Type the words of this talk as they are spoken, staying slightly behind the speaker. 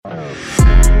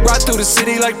through the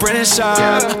city like Brennan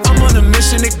Shaw. I'm on a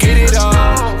mission to get it all.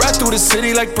 Ride through the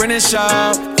city like Brennan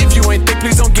Shaw. If you ain't thick,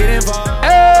 please don't get involved.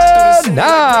 And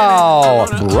now,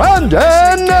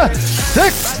 Brandon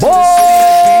Thick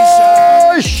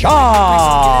Boy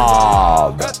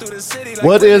Shaw.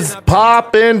 What is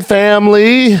poppin',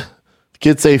 family?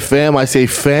 Kids say fam, I say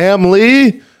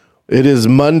family. It is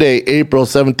Monday, April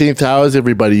 17th. How is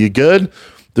everybody? You good?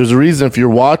 There's a reason if you're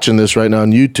watching this right now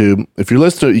on YouTube. If you're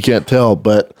listening to it, you can't tell,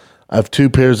 but I have two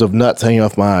pairs of nuts hanging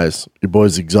off my eyes. Your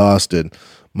boy's exhausted.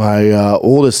 My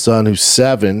oldest son, who's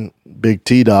 7, big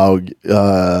T-Dog,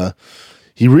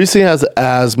 he recently has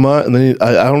asthma, and then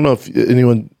I don't know if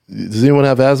does anyone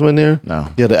have asthma in here? No.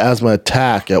 He had an asthma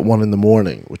attack at 1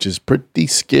 a.m, which is pretty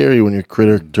scary when your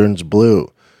critter turns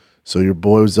blue. So your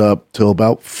boy was up till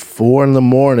about 4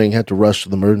 a.m, had to rush to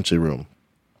the emergency room.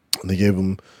 And they gave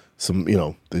him some,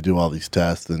 they do all these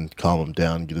tests and calm him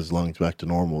down, get his lungs back to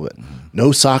normal. But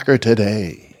no soccer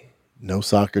today. No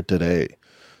soccer today.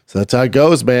 So that's how it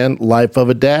goes, man. Life of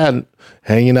a dad.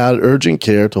 Hanging out at urgent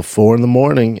care till 4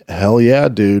 a.m. Hell yeah,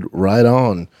 dude. Right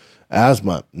on.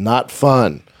 Asthma. Not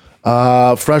fun.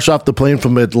 Fresh off the plane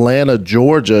from Atlanta,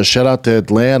 Georgia. Shout out to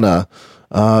Atlanta.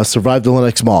 Survived the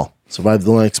Lenox Mall.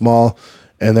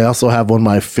 And they also have one of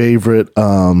my favorite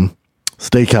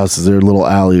steakhouses. Their little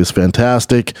alley is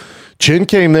fantastic. Chin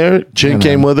came there. Chin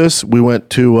came with us. We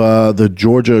went to the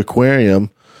Georgia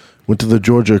Aquarium. We got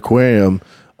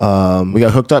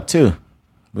hooked up too.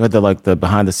 We had the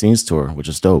behind the scenes tour, which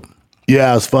is dope.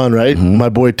 Yeah, it's fun, right? Mm-hmm. My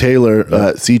boy Taylor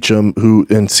Seacham,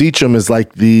 Seacham is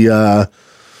like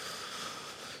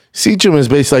Seacham is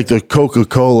basically like the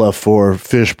Coca-Cola for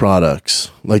fish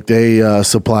products. Like they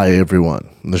supply everyone.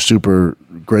 And they're super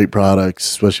great products,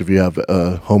 especially if you have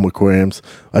home aquariums.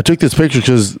 I took this picture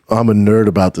because I'm a nerd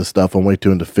about this stuff. I'm way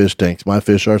too into fish tanks. My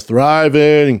fish are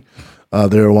thriving.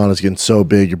 Their arowanas getting so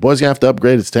big. Your boy's going to have to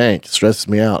upgrade his tank. It stresses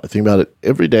me out. I think about it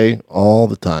every day, all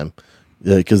the time.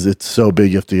 Yeah, because it's so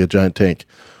big, you have to get a giant tank.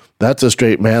 That's a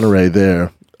straight manta ray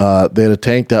there. They had a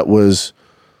tank that was,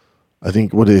 I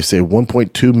think, what did they say,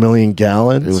 1.2 million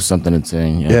gallons? It was something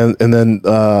insane, yeah. And then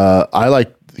I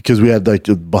like, because we had like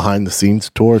the behind the scenes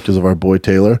tour because of our boy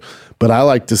Taylor, but I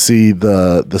like to see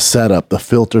the setup, the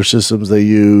filter systems they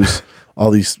use,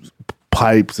 all these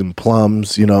pipes and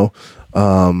plumbs, the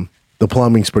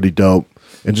plumbing's pretty dope.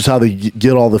 And just how they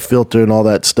get all the filter and all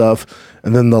that stuff.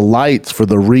 And then the lights for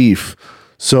the reef.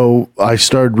 So I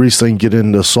started recently getting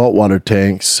into saltwater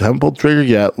tanks. Haven't pulled the trigger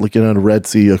yet, looking at a Red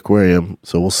Sea aquarium.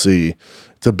 So we'll see.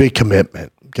 It's a big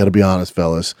commitment. Got to be honest,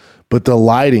 fellas. But the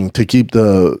lighting to keep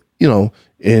the,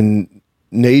 in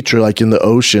nature, like in the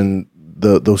ocean,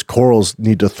 those corals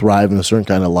need to thrive in a certain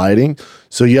kind of lighting.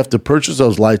 So you have to purchase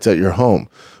those lights at your home.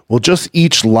 Well, just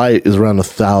each light is around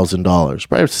 $1,000,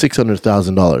 probably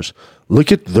 $600,000.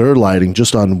 Look at their lighting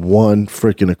just on one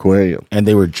freaking aquarium. And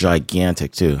they were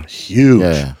gigantic too. Huge.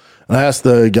 Yeah. And I asked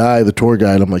the tour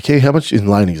guide, I'm like, hey, how much in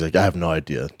lighting? He's like, I have no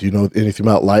idea. Do you know anything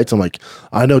about lights? I'm like,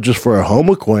 I know just for a home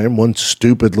aquarium, one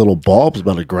stupid little bulb is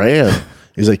about $1,000.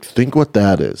 He's like, think what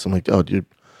that is. I'm like, oh, dude,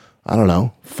 I don't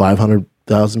know,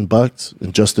 $500,000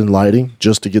 and just in lighting,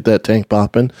 just to get that tank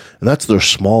popping. And that's their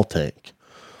small tank.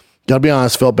 Gotta be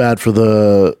honest, felt bad for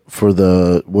the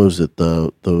what was it,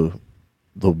 the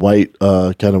white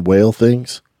kind of whale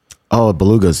things. Oh,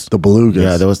 belugas. The belugas.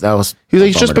 Yeah, that was. He's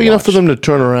like, it's just big enough for them to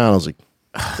turn around. I was like,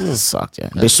 it sucked. Yeah,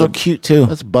 they're so cute too.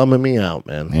 That's bumming me out,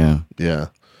 man. Yeah,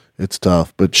 it's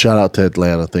tough. But shout out to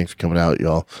Atlanta. Thanks for coming out,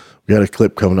 y'all. We got a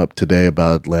clip coming up today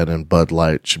about Atlanta and Bud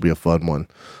Light. Should be a fun one.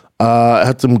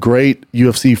 Had some great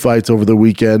UFC fights over the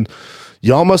weekend.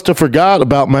 Y'all must have forgot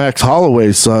about Max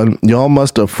Holloway, son. Y'all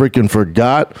must have freaking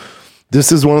forgot.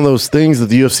 This is one of those things that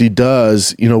the UFC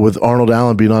does, with Arnold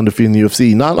Allen being undefeated in the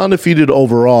UFC. Not undefeated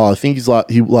overall. I think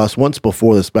he lost once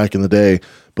before this back in the day,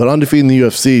 but undefeated in the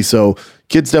UFC. So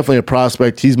kid's definitely a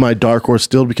prospect. He's my dark horse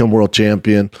still to become world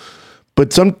champion.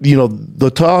 But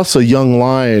the toss a young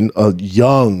lion, a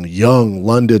young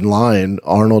London lion,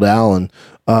 Arnold Allen,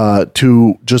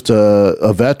 to just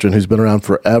a veteran who's been around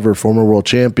forever, former world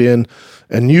champion.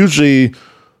 And usually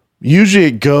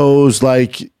it goes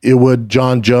like it would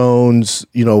John Jones,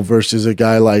 versus a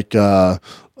guy like, John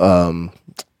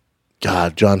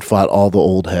fought all the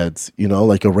old heads,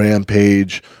 like a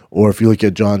Rampage, or if you look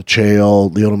at John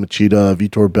Chael, Lyoto Machida,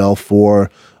 Vitor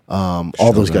Belfort,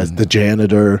 all those guys, the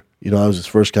janitor, that was his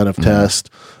first kind of test.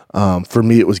 For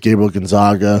me, it was Gabriel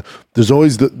Gonzaga. There's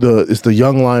always it's the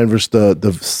young lion versus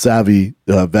the savvy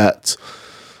vets.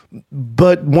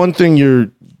 But one thing you're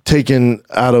taking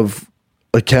out of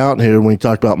account here when you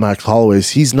talk about Max Holloway is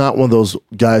he's not one of those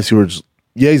guys who are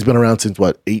he's been around since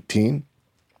 18?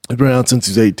 He's been around since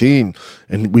he's 18,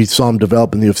 and we saw him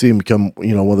develop in the UFC and become,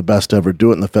 one of the best to ever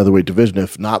do it in the featherweight division,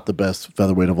 if not the best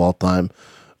featherweight of all time.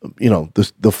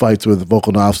 The fights with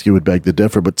Volkanovski would beg to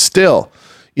differ, but still,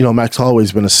 Max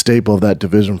Holloway's been a staple of that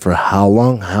division for how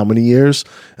long, how many years?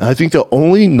 And I think the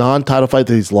only non-title fight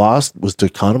that he's lost was to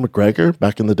Conor McGregor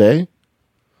back in the day.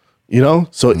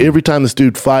 So every time this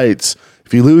dude fights,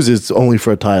 if he loses, it's only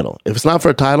for a title. If it's not for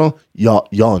a title,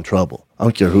 y'all in trouble. I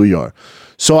don't care who you are.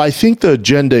 So I think the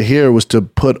agenda here was to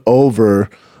put over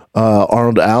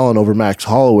Arnold Allen over Max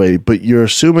Holloway, but you're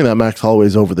assuming that Max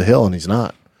Holloway's over the hill, and he's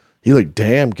not. He looked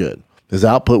damn good. His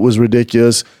output was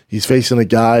ridiculous. He's facing a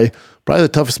guy, probably the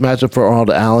toughest matchup for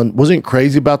Arnold Allen. Wasn't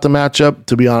crazy about the matchup,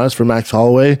 to be honest, for Max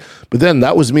Holloway. But then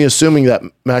that was me assuming that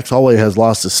Max Holloway has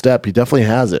lost a step. He definitely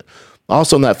has it.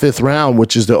 Also in that fifth round,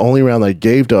 which is the only round I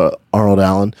gave to Arnold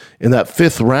Allen, in that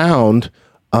fifth round,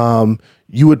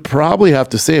 you would probably have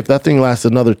to say if that thing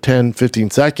lasted another 10, 15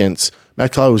 seconds,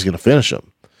 Max Holloway was going to finish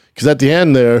him. Because at the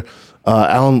end there,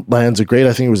 Allen lands a great,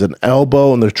 I think it was an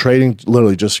elbow, and they're trading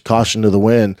literally just caution to the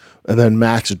wind, and then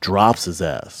Max drops his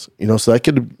ass. So that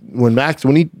could, when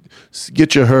he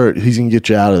gets you hurt, he's going to get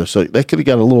you out of there. So that could have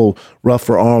got a little rough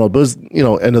for Arnold, but it was,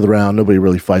 end of the round. Nobody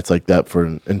really fights like that for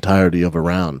an entirety of a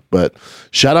round. But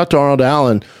shout out to Arnold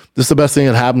Allen. This is the best thing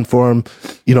that happened for him.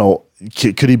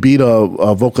 Could he beat a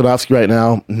Volkanovski right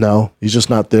now? No, he's just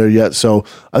not there yet. So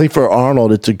I think for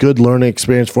Arnold, it's a good learning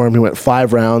experience for him. He went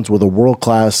 5 rounds with a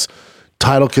world-class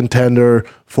title contender,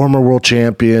 former world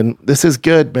champion. This is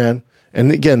good, man.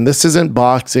 And again, this isn't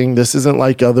boxing. This isn't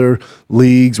like other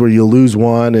leagues where you lose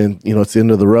one and, it's the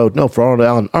end of the road. No, for Arnold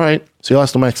Allen, all right, so he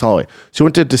lost to Max Holloway. So he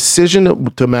went to decision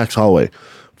to Max Holloway.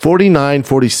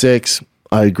 49-46,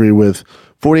 I agree with.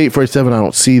 48-47, I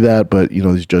don't see that, but,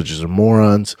 these judges are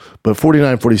morons. But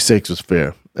 49-46 was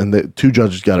fair, and the 2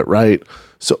 judges got it right.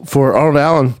 So for Arnold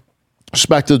Allen, just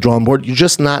back to the drawing board, you're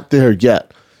just not there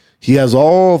yet. He has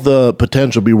all the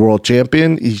potential to be world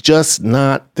champion. He's just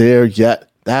not there yet.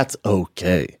 That's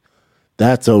okay.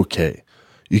 That's okay.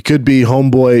 You could be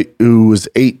homeboy who was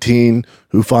 18,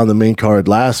 who found the main card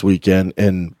last weekend,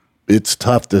 and it's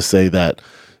tough to say that.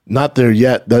 Not there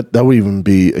yet. That would even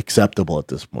be acceptable at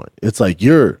this point. It's like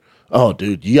you got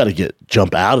to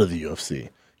jump out of the UFC,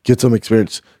 get some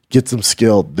experience, get some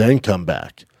skill, then come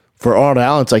back. For Arnold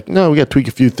Allen, it's like, no, we got to tweak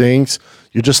a few things.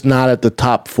 You're just not at the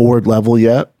top forward level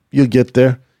yet. You'll get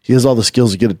there. He has all the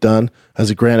skills to get it done. Has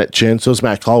a granite chin. So is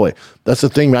Max Holloway. That's the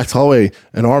thing. Max Holloway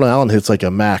and Arnold Allen hits like a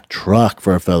Mack truck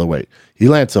for a featherweight. He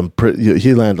landed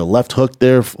a left hook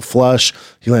there, flush.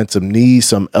 He landed some knees,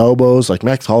 some elbows. Like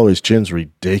Max Holloway's chin's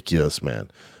ridiculous,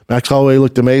 man. Max Holloway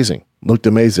looked amazing.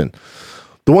 The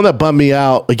one that bummed me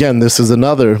out, again, this is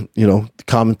another,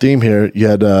 common theme here. You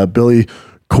had Billy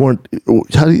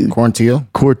Quartillo,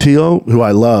 who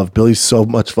I love. Billy's so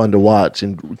much fun to watch.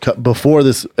 And before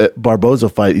this Barboza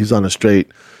fight, he's on a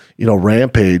straight,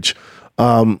 rampage.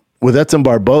 With Edson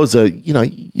Barboza, you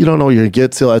don't know what you're going to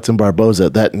get till Edson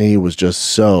Barboza. That knee was just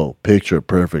so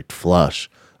picture-perfect flush.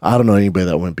 I don't know anybody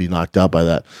that wouldn't be knocked out by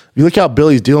that. If you look how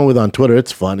Billy's dealing with on Twitter,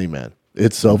 it's funny, man.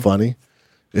 It's so funny.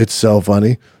 It's so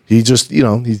funny. He just,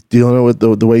 he's dealing with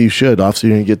the way you should. Obviously,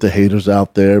 you're going to get the haters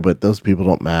out there, but those people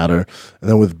don't matter.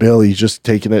 And then with Billy, he's just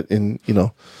taking it in,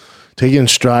 taking it in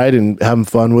stride and having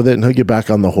fun with it, and he'll get back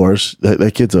on the horse.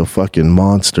 That kid's a fucking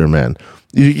monster, man.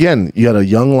 You got a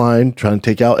young line trying to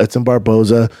take out Edson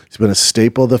Barboza. He's been a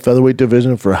staple of the featherweight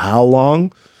division for how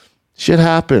long? Shit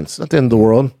happens. Not the end of the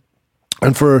world.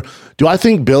 And do I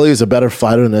think Billy is a better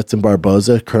fighter than Edson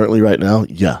Barboza currently right now?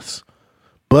 Yes.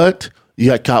 But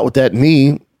you got caught with that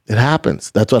knee. It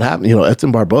happens. That's what happened.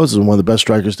 Edson Barboza is one of the best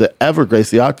strikers to ever grace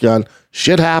the octagon.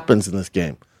 Shit happens in this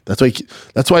game. That's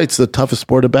why it's the toughest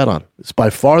sport to bet on. It's by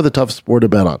far the toughest sport to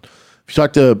bet on. If you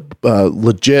talk to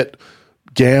legit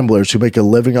gamblers who make a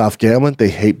living off gambling, they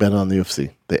hate betting on the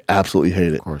UFC. They absolutely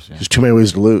hate it. Of course, yeah. There's too many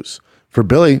ways to lose. For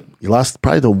Billy, he lost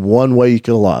probably the one way you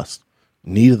could have lost.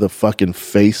 Knee to the fucking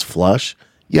face flush.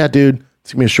 Yeah, dude,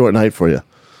 it's going to be a short night for you.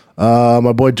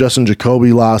 My boy Justin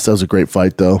Jacoby lost. That was a great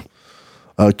fight, though.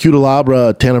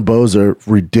 Cutelabra, Tanner Bozer,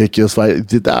 ridiculous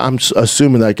fight. I'm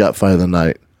assuming that got fight of the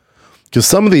night. Because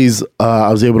some of these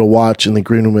I was able to watch in the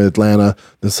green room in Atlanta,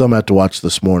 then some I had to watch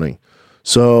this morning.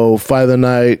 So fight of the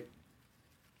night,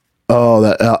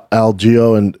 that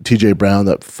Algeo and TJ Brown,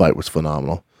 that fight was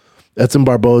phenomenal. Edson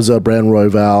Barboza, Brandon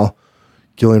Royval,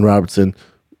 Gillian Robertson,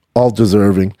 all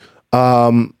deserving.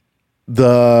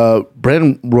 The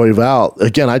Brandon Royval,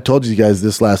 again, I told you guys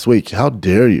this last week. How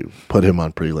dare you put him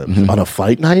on prelims on a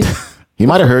fight night? He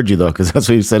might have heard you, though, because that's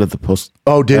what he said at the post.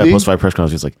 Oh, did he? Post-fight press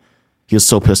conference. He's like, he was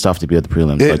so pissed off to be at the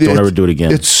prelims. Don't ever do it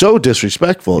again. It's so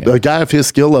disrespectful. Yeah. A guy of his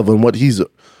skill level and what he's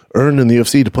earned in the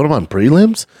UFC to put him on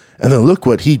prelims. And then look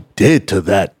what he did to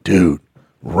that dude.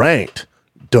 Ranked,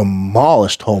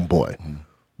 demolished homeboy.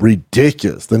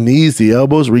 Ridiculous. The knees, the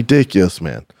elbows, ridiculous,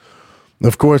 man.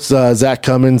 Of course, Zach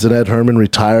Cummins and Ed Herman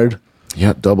retired.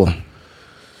 Yeah, double.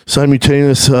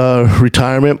 Simultaneous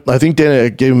retirement. I think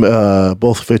Dana gave him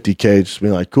both $50K, just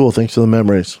being like, cool, thanks for the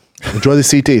memories. Enjoy the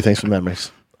CT, thanks for the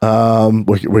memories. What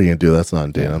are you going to do? That's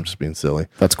not Dana. I'm just being silly.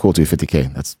 That's cool too,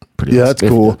 $50K. That's pretty Yeah, that's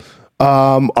cool.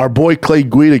 Our boy Clay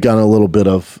Guida got a little bit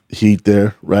of heat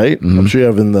there, right? Mm-hmm. I'm sure you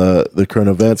have in the current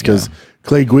events because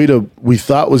Clay Guida, we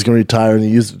thought was going to retire and he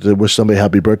used it to wish somebody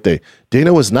happy birthday.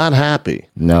 Dana was not happy.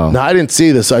 No. Now, I didn't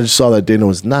see this. I just saw that Dana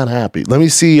was not happy. Let me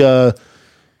see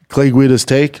Clay Guida's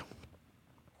take.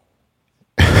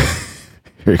 Here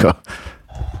you go.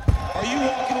 Are you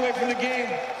walking away from the game?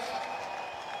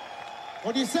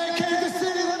 What do you say, Kansas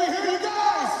City? Let me hear you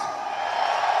guys.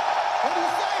 What do you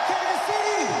say, Kansas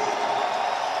City?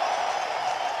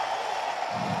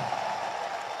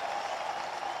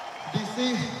 DC,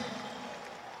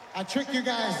 I tricked you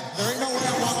guys. There ain't no way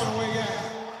I'm walking away yet.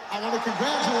 I want to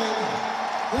congratulate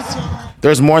this young.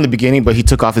 There's more in the beginning, but he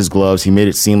took off his gloves. He made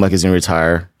it seem like he's going to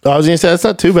retire. I was going to say, that's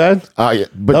not too bad. Yeah,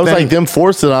 but that was like them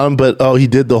forcing it on him, but he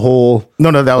did the whole...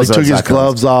 No, that was... He took his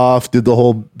gloves off, did the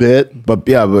whole bit. But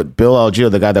Bill Algeo,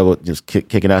 the guy that was just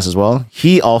kicking ass as well,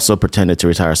 he also pretended to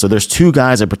retire. So there's two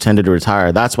guys that pretended to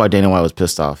retire. That's why Dana White was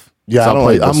pissed off. Yeah, so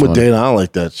I'm with Dana. I don't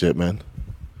like that shit, man.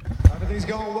 Everything's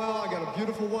going well. I got a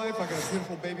beautiful wife. I got a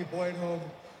beautiful baby boy at home.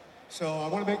 So I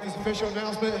want to make this official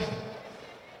announcement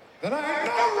that I am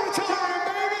not retiring,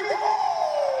 baby.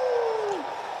 Woo!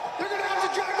 They're going to have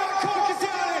to drag my carcass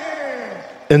out of here.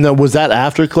 And then was that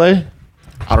after Clay?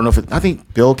 I don't know if I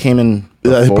think Bill came in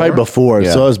before. Probably before.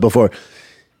 Yeah. So it was before.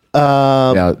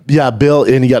 Bill,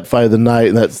 and he got fight of the night,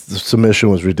 and the submission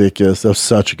was ridiculous. That was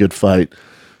such a good fight.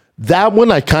 That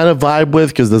one I kind of vibe with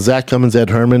because the Zach Cummins,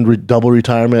 Ed Herman double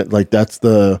retirement, like that's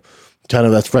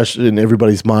that's fresh in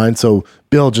everybody's mind. So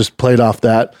Bill just played off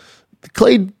that.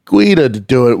 Clay Guida to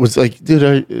do it was like,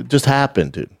 dude, it just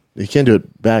happened, dude. You can't do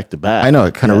it back to back. I know,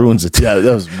 it kind of ruins it. Yeah,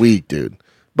 that was weak, dude.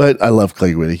 But I love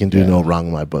Clay Guida. He can do no wrong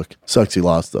in my book. Sucks he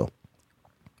lost, though.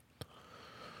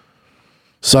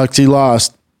 Sucks he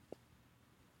lost.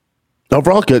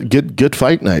 Overall, good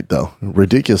fight night, though.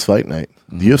 Ridiculous fight night.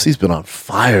 The UFC's been on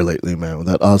fire lately, man, with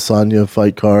that Adesanya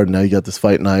fight card. Now you got this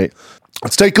fight night.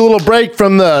 Let's take a little break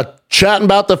from the chatting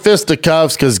about the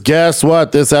fisticuffs, because guess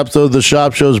what? This episode of the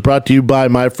Shop Show is brought to you by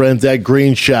my friends at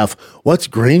Green Chef. What's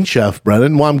Green Chef,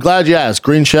 Brennan? Well, I'm glad you asked.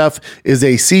 Green Chef is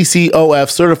a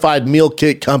CCOF certified meal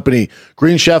kit company.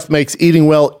 Green Chef makes eating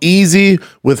well easy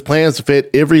with plans to fit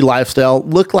every lifestyle.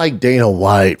 Look like Dana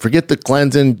White. Forget the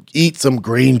cleansing. Eat some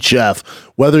Green Chef.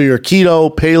 Whether you're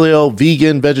keto, paleo,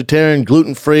 vegan, vegetarian,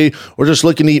 gluten-free, or just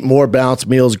looking to eat more balanced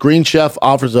meals, Green Chef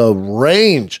offers a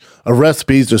range of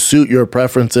recipes to suit your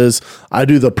preferences. I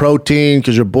do the protein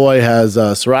because your boy has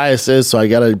psoriasis, so I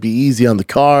got to be easy on the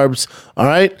carbs. All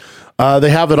right?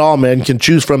 They have it all, man. You can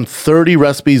choose from 30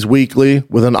 recipes weekly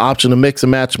with an option to mix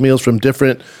and match meals from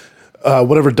different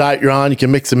whatever diet you're on. You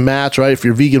can mix and match, right? If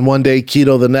you're vegan one day,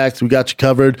 keto the next, we got you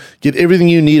covered. Get everything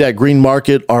you need at Green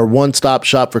Market, our one-stop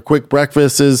shop for quick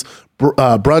breakfasts,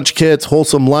 brunch kits,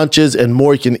 wholesome lunches, and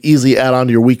more. You can easily add on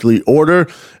to your weekly order.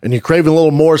 And you're craving a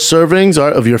little more servings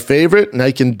of your favorite, now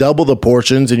you can double the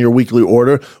portions in your weekly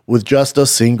order with just a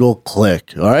single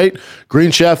click. All right? Green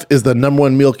Chef is the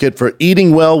 #1 meal kit for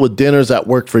eating well with dinners that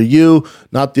work for you,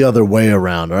 not the other way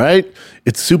around. All right?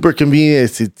 It's super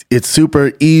convenient. It's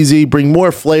super easy. Bring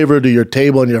more flavor to your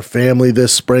table and your family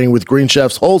this spring with Green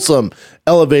Chef's wholesome,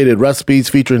 elevated recipes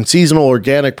featuring seasonal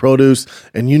organic produce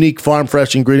and unique farm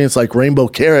fresh ingredients like rainbow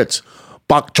carrots,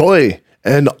 bok choy,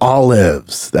 and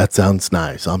olives. That sounds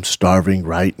nice. I'm starving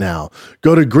right now.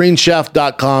 Go to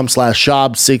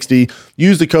greenchef.com/SHOB60.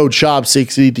 Use the code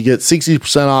SHOB60 to get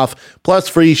 60% off plus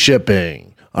free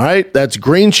shipping. All right? That's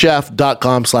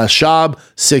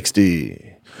greenchef.com/SHOB60.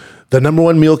 The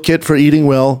 #1 meal kit for eating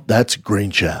well, that's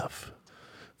Green Chef.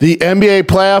 The NBA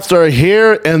playoffs are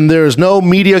here, and there's no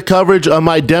media coverage on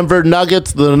my Denver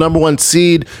Nuggets, the #1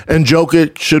 seed, and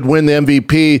Jokic should win the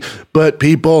MVP, but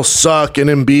people suck, and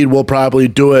Embiid will probably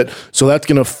do it. So that's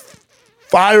going to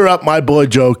fire up my boy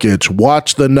Jokic.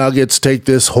 Watch the Nuggets take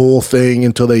this whole thing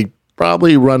until they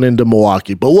probably run into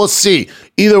Milwaukee, but we'll see.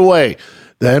 Either way,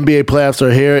 The NBA playoffs are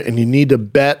here, and you need to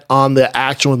bet on the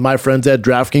action with my friends at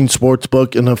DraftKings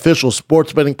Sportsbook, an official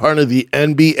sports betting partner of the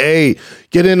NBA.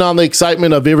 Get in on the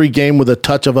excitement of every game with a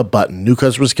touch of a button. New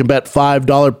customers can bet $5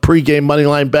 pregame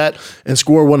moneyline bet and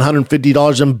score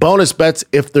 $150 in bonus bets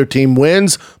if their team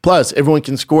wins. Plus, everyone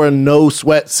can score a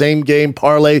no-sweat same-game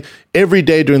parlay every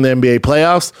day during the NBA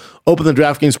playoffs. Open the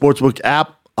DraftKings Sportsbook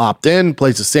app, opt in,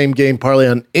 place the same-game parlay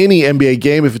on any NBA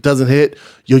game. If it doesn't hit,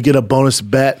 you'll get a bonus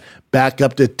bet back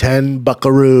up to 10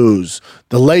 buckaroos.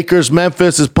 The Lakers,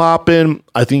 Memphis is popping.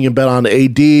 I think you can bet on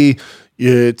AD.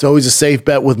 It's always a safe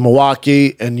bet with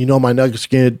Milwaukee, and you know my Nuggets are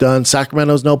getting it done.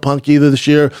 Sacramento's no punk either this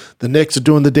year. The Knicks are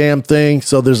doing the damn thing,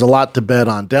 so there's a lot to bet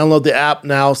on. Download the app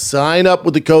now. Sign up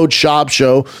with the code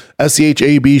SHAB-SHOW,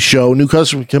 SCHAB SHOW. New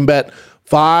customers can bet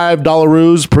 $5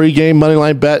 pregame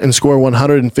moneyline bet and score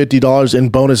 $150 in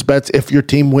bonus bets if your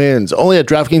team wins. Only at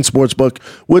DraftKings Sportsbook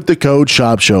with the code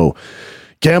SHAB-SHOW.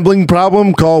 Gambling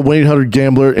problem? Call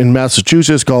 1-800-GAMBLER in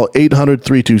Massachusetts. Call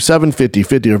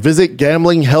 800-327-5050 or visit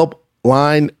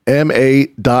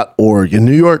gamblinghelplinema.org. In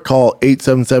New York, call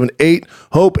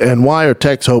 877-8-HOPE-NY or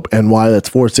text HOPE-NY. That's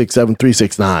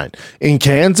 467-369. In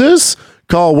Kansas,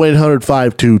 call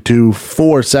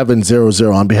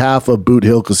 1-800-522-4700. On behalf of Boot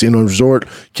Hill Casino and Resort,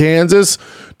 Kansas,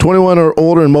 21 or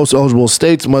older in most eligible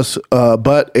states,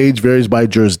 but age varies by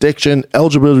jurisdiction.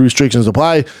 Eligibility restrictions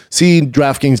apply. See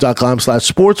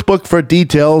DraftKings.com/sportsbook for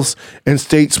details and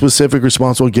state-specific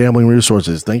responsible gambling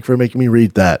resources. Thank you for making me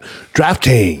read that.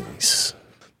 DraftKings.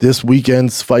 This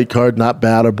weekend's fight card, not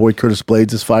bad. Our boy Curtis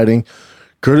Blades is fighting.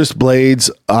 Curtis Blades,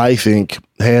 I think,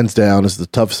 hands down, is the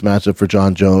toughest matchup for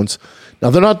John Jones. Now,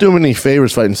 they're not doing any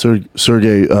favors fighting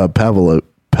Sergey Pavlovich.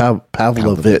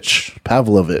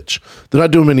 They're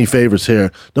not doing any favors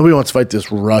here. Nobody wants to fight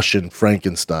this Russian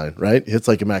Frankenstein, right? Hits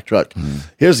like a Mack truck.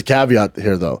 Here's the caveat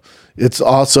here, though. It's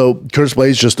also, Curtis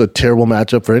Blades just a terrible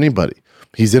matchup for anybody.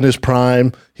 He's in his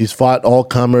prime. He's fought all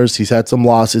comers. He's had some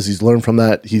losses. He's learned from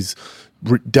that. He's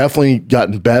definitely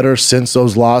gotten better since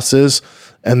those losses.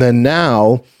 And then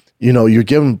now, you know, you're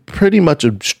given pretty much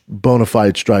a bona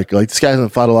fide striker. Like, this guy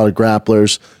hasn't fought a lot of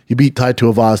grapplers. He beat Tai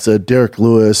Tuivasa, Derek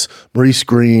Lewis, Maurice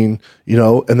Green, you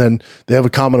know, and then they have a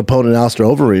common opponent, Alistair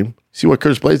Overeem. See what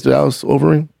Curtis Blades did to Alistair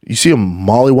Overeem? You see him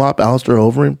mollywop Alistair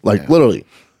Overeem? Like, literally,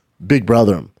 big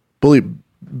brother him.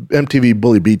 MTV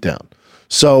bully beatdown.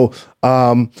 So,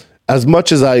 as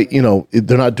much as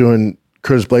they're not doing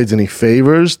Curtis Blades any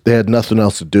favors, they had nothing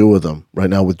else to do with him right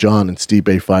now with John and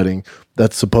Stipe fighting.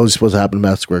 That's supposed to happen in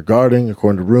Madison Square Garden,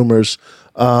 according to rumors.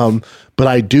 But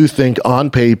I do think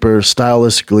on paper,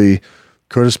 stylistically,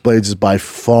 Curtis Blades is by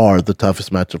far the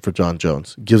toughest matchup for John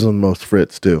Jones. Gives him the most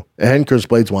fritz, too. And Curtis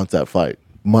Blades wants that fight.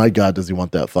 My God, does he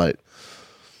want that fight.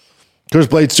 Curtis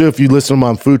Blades, too, if you listen to him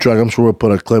on Food Truck, I'm sure we'll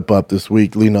put a clip up this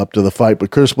week leading up to the fight.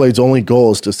 But Curtis Blades' only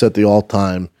goal is to set the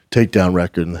all-time takedown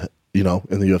record in the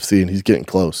UFC, and he's getting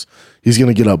close. He's going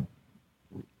to get a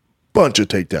bunch of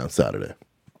takedowns Saturday.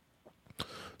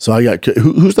 So I got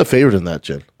who's the favorite in that,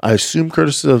 Jen? I assume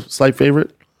Curtis is a slight favorite.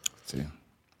 Let's see.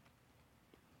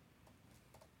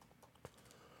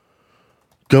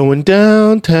 Going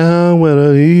downtown with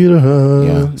a heater.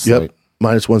 Yeah. Yep.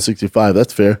 Minus 165.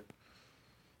 That's fair.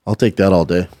 I'll take that all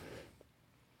day.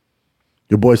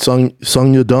 Your boy Sung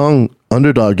Yadong,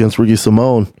 underdog against Ricky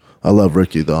Simone. I love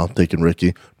Ricky, though. I'm taking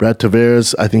Ricky. Brad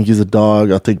Tavares, I think he's a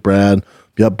dog. I'll take Brad.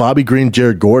 Yeah, Bobby Green,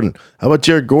 Jared Gordon. How about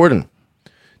Jared Gordon?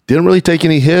 Didn't really take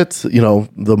any hits. You know,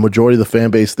 the majority of the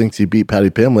fan base thinks he beat Paddy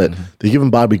Pimblett. They give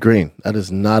him Bobby Green. That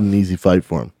is not an easy fight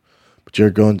for him. But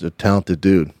Jared Gordon's a talented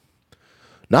dude.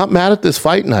 Not mad at this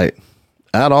fight night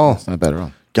at all. It's not bad at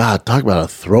all. God, talk about a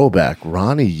throwback.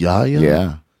 Ronnie Yaya?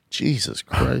 Yeah. Jesus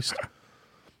Christ.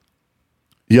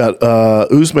 You got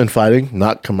Usman fighting,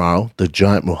 not Kamaru, the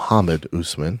giant Muhammad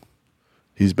Usman.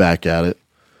 He's back at it.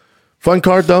 Fun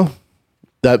card, though.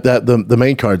 The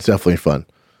main card's definitely fun.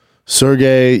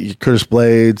 Sergey, Curtis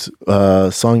Blades,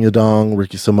 Song Yadong,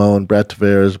 Ricky Simone, Brad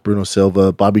Tavares, Bruno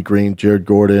Silva, Bobby Green, Jared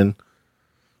Gordon.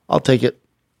 I'll take it.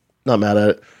 Not mad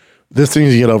at it. This thing's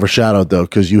going to get overshadowed, though,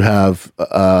 because you have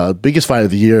biggest fight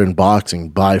of the year in boxing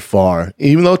by far.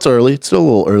 Even though it's early, it's still a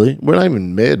little early. We're not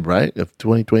even mid, right, of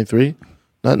 2023?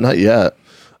 Not yet.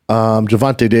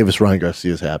 Gervonta Davis, Ryan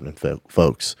Garcia is happening,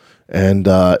 folks. And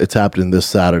it's happening this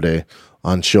Saturday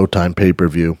on Showtime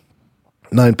pay-per-view.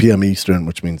 9 p.m. Eastern,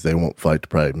 which means they won't fight to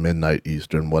probably midnight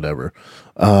Eastern, whatever.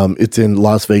 It's in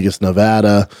Las Vegas,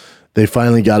 Nevada. They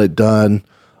finally got it done.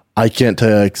 I can't tell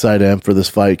you how excited I am for this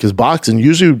fight because boxing,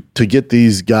 usually to get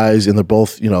these guys, and they're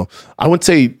both, I wouldn't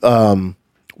say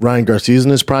Ryan Garcia's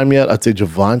in his prime yet. I'd say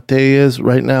Gervonta is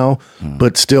right now,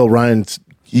 but still Ryan's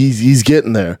he's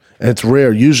getting there, and it's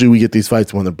rare. Usually we get these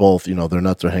fights when they're both, their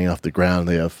nuts are hanging off the ground.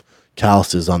 They have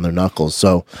calluses on their knuckles.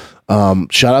 So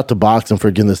shout out to boxing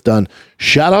for getting this done.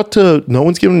 Shout out to, no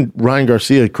one's giving Ryan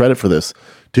Garcia credit for this.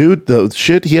 Dude, the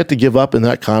shit he had to give up in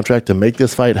that contract to make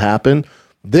this fight happen,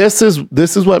 this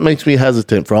is what makes me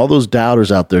hesitant for all those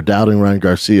doubters out there doubting Ryan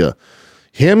Garcia.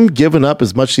 Him giving up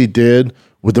as much as he did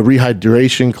with the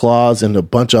rehydration clause and a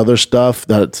bunch of other stuff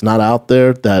that's not out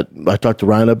there that I talked to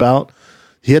Ryan about,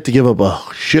 he had to give up a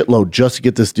shitload just to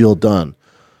get this deal done.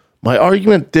 My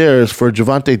argument there is for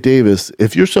Gervonta Davis,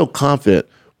 if you're so confident,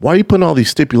 why are you putting all these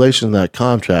stipulations in that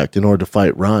contract in order to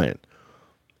fight Ryan?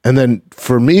 And then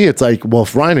for me, it's like, well,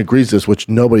 if Ryan agrees to this, which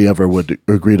nobody ever would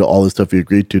agree to all this stuff he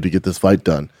agreed to get this fight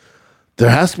done,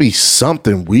 there has to be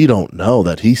something we don't know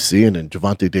that he's seeing in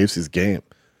Gervonta Davis's game.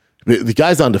 The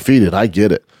guy's undefeated. I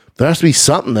get it. There has to be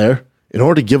something there in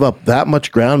order to give up that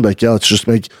much ground. Like, yeah, let's just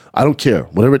I don't care.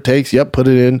 Whatever it takes. Yep, put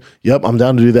it in. Yep, I'm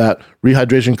down to do that.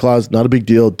 Rehydration clause, not a big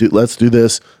deal. Let's do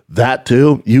this. That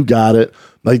too. You got it.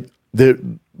 Like,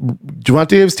 Gervonta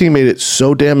Davis' team made it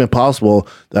so damn impossible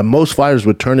that most fighters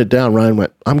would turn it down. Ryan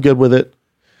went, I'm good with it.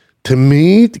 To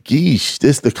me,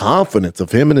 the confidence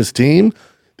of him and his team,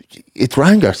 it's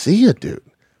Ryan Garcia, dude.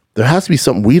 There has to be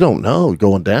something we don't know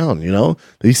going down,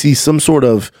 You see some sort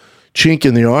of chink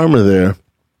in the armor there,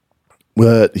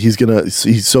 but he's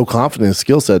so confident in his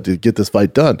skill set to get this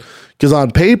fight done. Because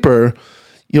on paper,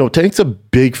 Tank's a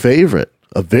big favorite.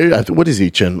 What is he,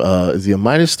 Chin? Is he a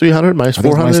minus 300, minus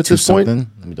 400 at this point?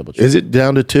 Let me double check. Is it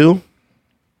down to 2?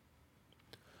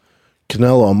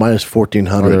 Canelo minus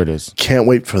 1,400. There it is. Can't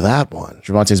wait for that one.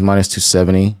 Gervonta's minus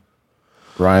 270.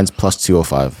 Ryan's plus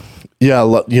 205. Yeah,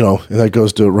 and that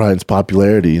goes to Ryan's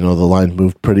popularity. The line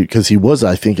moved pretty, because he was,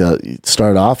 I think,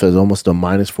 started off as almost a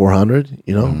minus 400,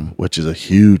 which is a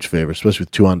huge favor, especially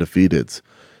with 2 undefeateds.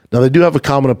 Now, they do have a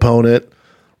common opponent.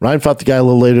 Ryan fought the guy a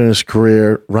little later in his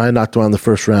career. Ryan knocked him out in the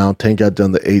first round. Tank got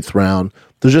done the 8th round.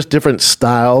 There's just different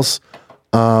styles.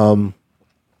 There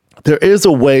is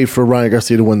a way for Ryan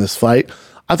Garcia to win this fight.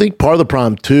 I think part of the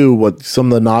problem, too, what some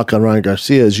of the knock on Ryan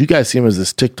Garcia is, you guys see him as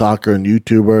this TikToker and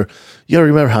YouTuber. You got to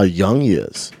remember how young he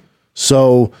is.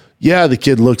 So, yeah, the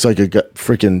kid looks like a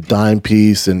freaking dime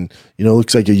piece and,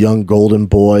 looks like a young golden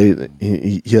boy.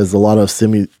 He has a lot of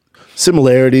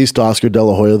similarities to Oscar De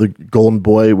La Hoya, the golden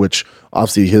boy, which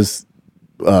obviously his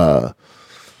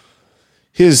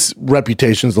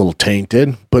reputation's a little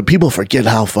tainted, but people forget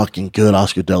how fucking good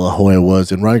Oscar De La Hoya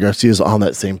was, and Ryan Garcia's on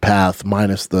that same path,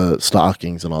 minus the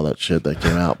stockings and all that shit that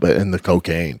came out, and the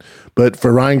cocaine. But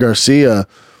for Ryan Garcia,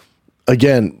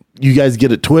 again, you guys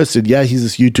get it twisted. Yeah, he's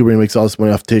this YouTuber, he makes all this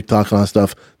money off TikTok and all that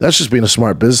stuff. That's just being a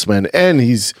smart businessman, and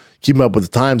he's keeping up with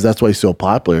the times. That's why he's so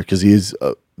popular, because he's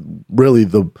really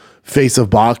the face of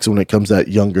boxing when it comes to that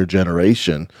younger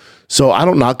generation. So I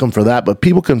don't knock him for that, but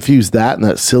people confuse that and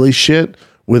that silly shit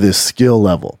with his skill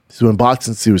level. He's been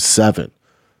boxing since he was 7,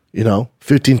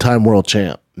 15-time world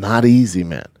champ. Not easy,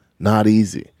 man. Not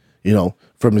easy.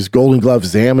 From his Golden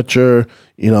Gloves, his amateur,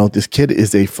 this kid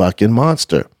is a fucking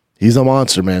monster. He's a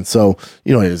monster, man. So,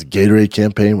 he has a Gatorade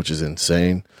campaign, which is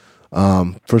insane.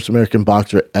 First American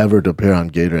boxer ever to appear on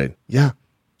Gatorade. Yeah,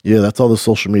 that's all the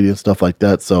social media and stuff like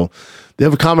that. So they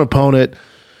have a common opponent.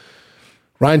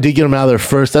 Ryan did get him out of there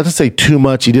first. That doesn't say too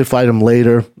much. He did fight him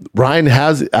later. Ryan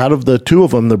has, out of the 2 of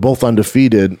them, they're both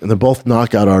undefeated, and they're both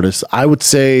knockout artists. I would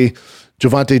say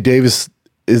Gervonta Davis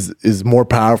is more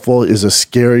powerful, is a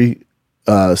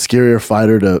scarier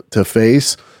fighter to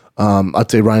face.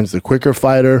 I'd say Ryan's the quicker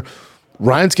fighter.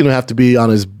 Ryan's going to have to be on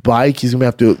his bike. He's going to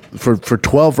have to, for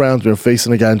 12 rounds, we're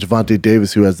facing a guy in Gervonta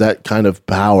Davis who has that kind of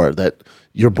power that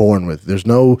you're born with. There's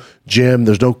no gym,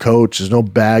 there's no coach, there's no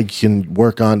bag you can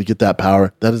work on to get that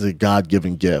power. That is a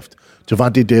God-given gift.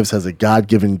 Gervonta Davis has a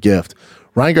God-given gift.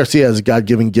 Ryan Garcia has a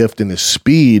God-given gift in his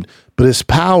speed, but his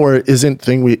power isn't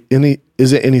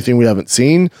anything we haven't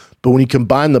seen. But when you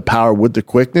combine the power with the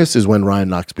quickness is when Ryan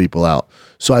knocks people out.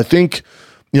 So I think,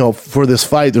 for this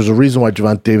fight, there's a reason why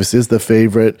Gervonta Davis is the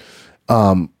favorite.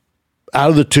 Out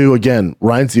of the 2, again,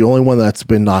 Ryan's the only one that's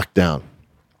been knocked down.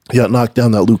 He got knocked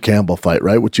down that Luke Campbell fight,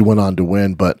 right? Which he went on to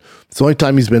win, but it's the only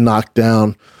time he's been knocked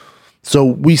down. So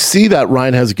we see that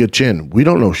Ryan has a good chin. We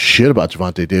don't know shit about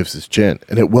Gervonta Davis's chin,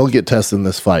 and it will get tested in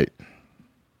this fight.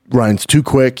 Ryan's too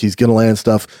quick. He's going to land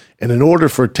stuff. And in order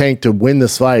for Tank to win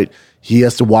this fight, he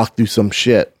has to walk through some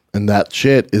shit. And that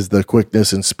shit is the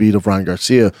quickness and speed of Ryan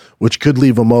Garcia, which could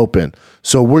leave him open.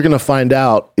 So we're going to find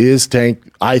out, is Tank,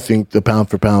 I think, the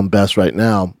pound-for-pound best right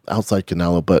now, outside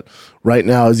Canelo, but right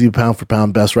now, is he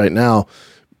pound-for-pound best right now?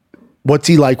 What's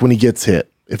he like when he gets hit?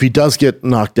 If he does get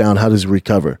knocked down, how does he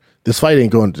recover? This fight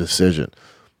ain't going to decision.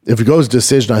 If it goes to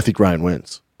decision, I think Ryan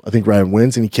wins.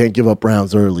 And you can't give up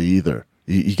rounds early either.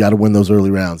 You got to win those early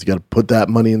rounds. You got to put that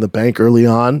money in the bank early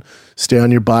on, stay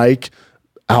on your bike,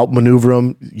 outmaneuver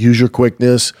them, use your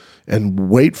quickness, and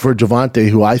wait for Gervonta,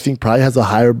 who I think probably has a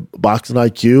higher boxing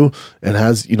IQ and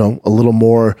has, a little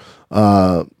more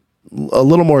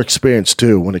experience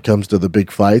too when it comes to the big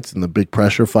fights and the big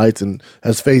pressure fights, and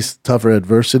has faced tougher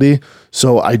adversity.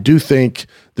 So I do think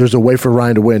there's a way for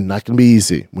Ryan to win. Not going to be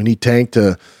easy. We need Tank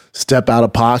to step out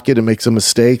of pocket and make some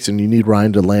mistakes, and you need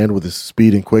Ryan to land with his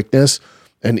speed and quickness.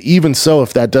 And even so,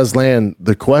 if that does land,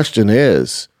 the question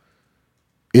is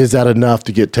that enough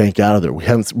to get Tank out of there? We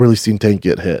haven't really seen Tank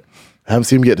get hit. Haven't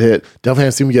seen him get hit. Definitely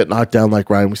haven't seen him get knocked down like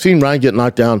Ryan. We've seen Ryan get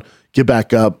knocked down, get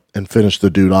back up, and finish the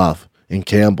dude off in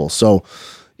Campbell. So,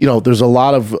 there's a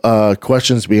lot of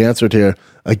questions to be answered here.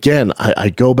 Again, I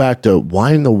go back to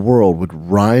why in the world would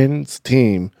Ryan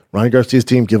Garcia's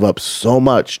team, give up so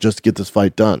much just to get this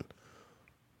fight done?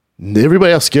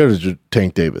 Everybody else scared of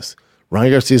Tank Davis.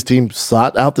 Ryan Garcia's team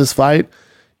sought out this fight.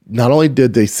 Not only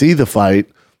did they see the fight,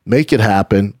 make it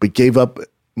happen, but gave up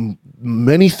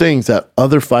many things that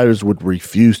other fighters would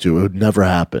refuse to. It would never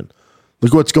happen.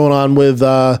 Look what's going on with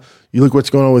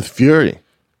Fury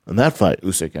in that fight.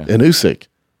 Usyk, yeah. And Usyk.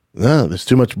 No, there's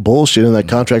too much bullshit in that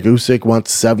contract. Usyk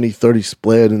wants 70-30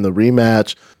 split in the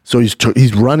rematch, so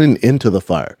he's running into the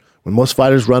fire. When most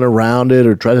fighters run around it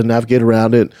or try to navigate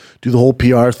around it, do the whole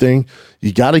PR thing,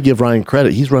 you got to give Ryan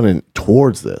credit. He's running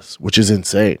towards this, which is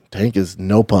insane. Tank is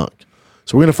no punk.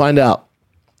 So we're going to find out.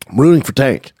 I'm rooting for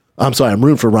Tank. I'm sorry, I'm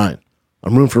rooting for Ryan.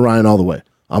 I'm rooting for Ryan all the way.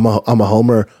 I'm a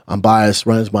homer. I'm biased.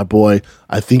 Ryan's my boy.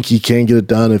 I think he can get it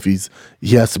done if it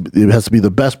has to be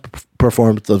the best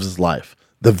performance of his life.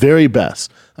 The very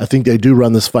best. I think they do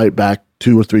run this fight back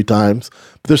 2 or 3 times.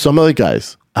 But there's some other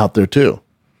guys out there too.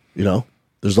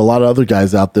 There's a lot of other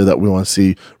guys out there that we want to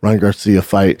see Ryan Garcia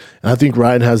fight. And I think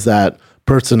Ryan has that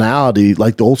personality,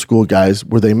 like the old school guys,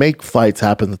 where they make fights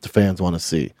happen that the fans want to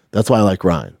see. That's why I like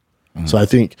Ryan. Mm-hmm. So I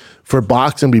think for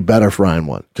boxing, it'd be better if Ryan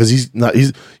won, because he's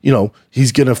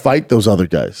going to fight those other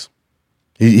guys.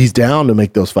 He's down to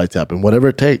make those fights happen, whatever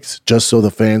it takes, just so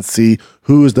the fans see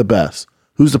who is the best,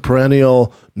 who's the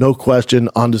perennial, no question,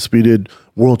 undisputed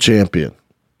world champion.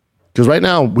 Because right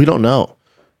now, we don't know,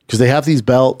 because they have these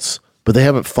belts, but they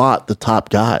haven't fought the top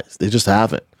guys. They just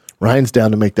haven't. Ryan's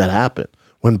down to make that happen.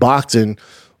 When boxing,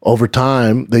 over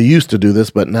time, they used to do this,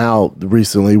 but now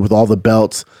recently with all the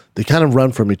belts, they kind of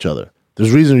run from each other.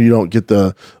 There's a reason you don't get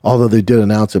although they did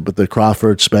announce it, but the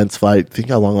Crawford-Spence fight, think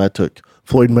how long that took.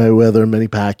 Floyd Mayweather, Manny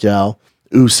Pacquiao,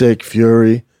 Usyk,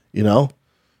 Fury,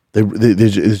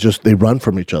 they run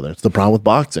from each other. It's the problem with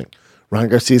boxing. Ryan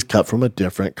Garcia's cut from a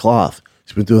different cloth.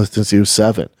 He's been doing this since he was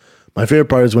 7. My favorite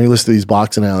part is when you listen to these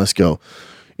boxing analysts go,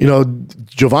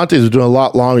 Gervonta's doing a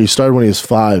lot longer. He started when he was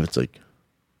 5. It's like,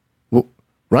 well,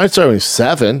 Ryan started when he was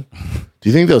 7. Do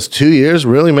you think those 2 years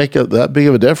really make that big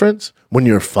of a difference when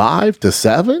you're 5 to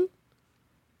 7?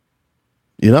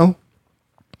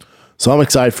 So I'm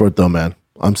excited for it though, man.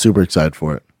 I'm super excited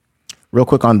for it. Real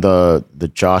quick on the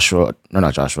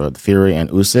Fury and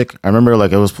Usyk. I remember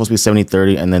it was supposed to be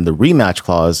 70-30, and then the rematch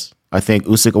clause, I think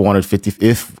Usyk wanted 50.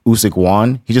 If Usyk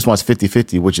won, he just wants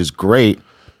 50-50, which is great,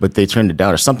 but they turned it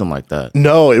down or something like that.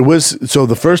 No, it was, so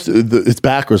it's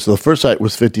backwards. So the first fight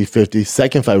was 50-50.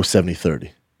 Second fight was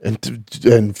 70-30.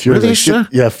 And Fury, really, sure?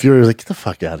 Yeah, Fury was like, get the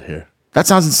fuck out of here. That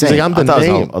sounds insane. I'm the I thought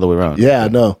name. It was all the way around. Yeah,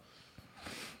 no.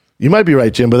 You might be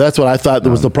right, Jim, but that's what I thought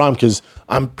was the problem, because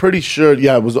I'm pretty sure,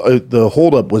 it was the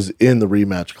holdup was in the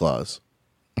rematch clause.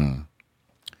 Mm.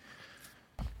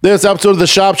 This episode of The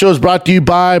Shop Show is brought to you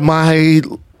by my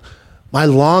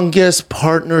longest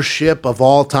partnership of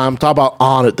all time. Talk about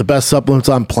On It, the best supplements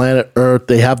on planet Earth.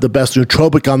 They have the best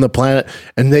nootropic on the planet,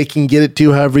 and they can get it to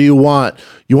you however you want.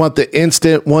 You want the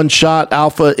instant one-shot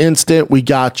alpha instant? We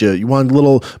got you. You want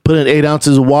put in 8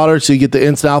 ounces of water so you get the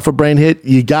instant alpha brain hit?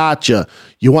 You got you.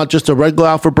 You want just a regular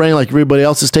alpha brain like everybody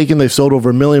else is taking? They've sold over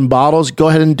 1 million bottles. Go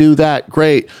ahead and do that.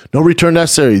 Great. No return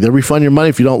necessary. They'll refund your money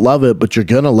if you don't love it, but you're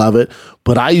going to love it.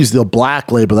 But I use the black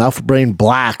label, the Alpha Brain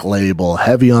Black Label,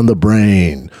 heavy on the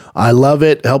brain. I love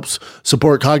it. Helps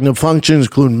support cognitive functions,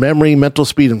 including memory, mental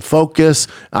speed, and focus.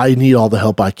 I need all the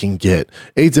help I can get.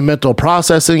 Aids in mental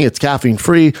processing. It's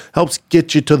caffeine-free. Helps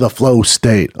get you to the flow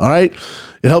state. All right?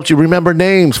 It helps you remember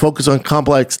names, focus on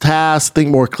complex tasks, think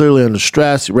more clearly under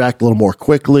stress, react a little more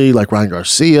quickly, like Ryan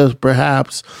Garcia,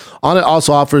 perhaps. On It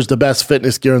also offers the best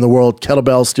fitness gear in the world: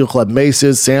 kettlebells, steel club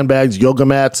maces, sandbags, yoga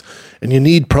mats. And you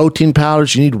need protein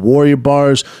powders, you need Warrior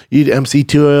bars, you need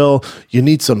MCT oil, you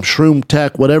need some shroom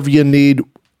tech, whatever you need.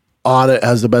 Onnit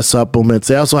has the best supplements.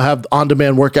 They also have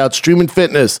on-demand workout streaming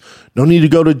fitness. No need to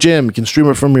go to gym. You can stream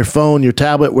it from your phone, your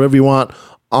tablet, wherever you want.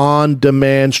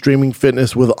 On-demand streaming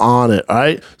fitness with Onnit. All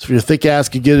right. So if your thick ass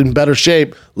can get in better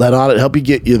shape, let Onnit help you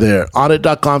get you there.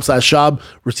 Onnit.com/shop.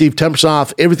 Receive 10%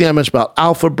 off everything I mentioned about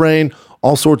Alpha Brain.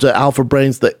 All sorts of Alpha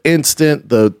Brains, the instant,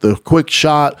 the quick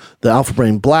shot, the Alpha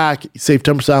Brain Black. You save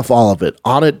 10% off all of it.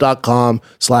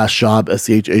 Onnit.com/shop,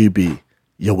 SCHAUB.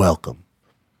 You're welcome.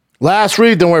 Last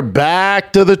read, then we're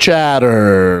back to the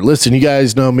chatter. Listen, you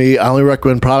guys know me. I only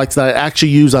recommend products that I actually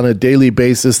use on a daily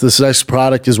basis. This next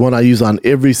product is one I use on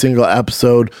every single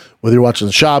episode. Whether you're watching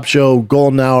the Shop Show,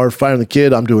 Golden Hour, Firing the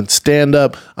Kid, I'm doing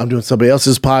stand-up, I'm doing somebody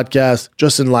else's podcast,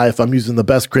 just in life, I'm using the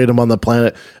best kratom on the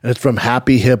planet, and it's from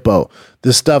Happy Hippo.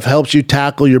 This stuff helps you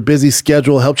tackle your busy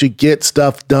schedule, helps you get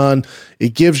stuff done.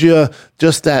 It gives you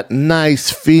just that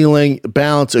nice feeling,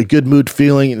 balance, a good mood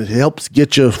feeling, and it helps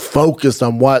get you focused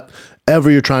on whatever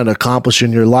you're trying to accomplish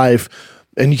in your life.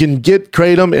 And you can get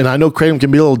kratom, and I know kratom can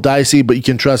be a little dicey, but you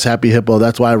can trust Happy Hippo.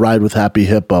 That's why I ride with Happy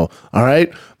Hippo. All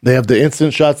right? They have the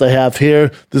instant shots I have here.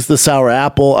 This is the sour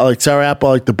apple. I like sour apple.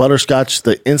 I like the butterscotch,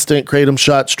 the instant kratom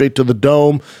shot straight to the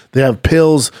dome. They have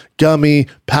pills, gummy,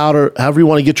 powder, however you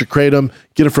want to get your kratom.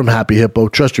 Get it from Happy Hippo.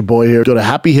 Trust your boy here. Go to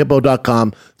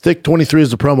happyhippo.com. Thick23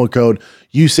 is the promo code.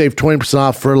 You save 20%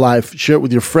 off for life. Share it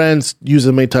with your friends. Use it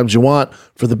as many times you want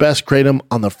for the best kratom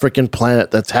on the freaking planet.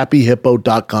 That's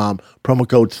happyhippo.com. Promo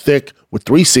code THICK with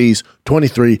 3 C's,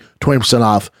 23, 20%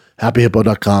 off.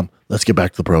 Happyhippo.com. Let's get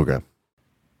back to the program.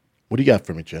 What do you got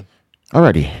for me, Jen?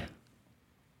 Alrighty.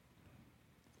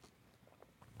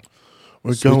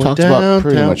 We're So we going talked about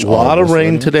pretty downtown. much A all lot of of this rain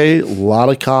already. today, a lot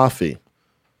of coffee.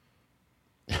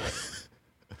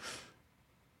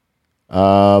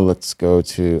 Let's go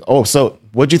to. Oh, so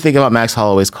what'd you think about Max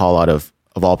Holloway's call out of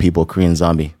all people, Korean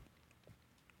Zombie?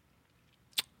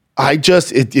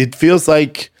 It feels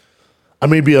like I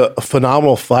may be a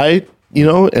phenomenal fight,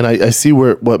 and I see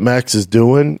what Max is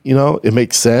doing, it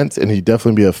makes sense, and he'd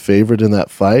definitely be a favorite in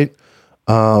that fight.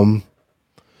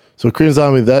 So Korean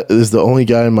Zombie, that is the only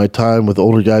guy in my time with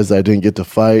older guys that I didn't get to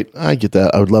fight. I get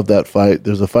that. I would love that fight.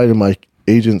 There's a fight in my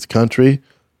agent's country.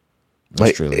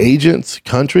 Agent's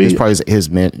country? He's probably his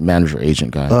manager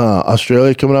agent guy.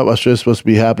 Australia coming up. Australia's supposed to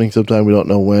be happening sometime. We don't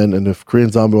know when. And if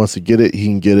Korean Zombie wants to get it, he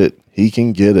can get it. He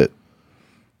can get it.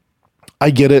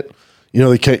 I get it.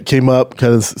 They came up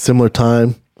kind of similar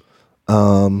time.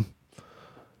 I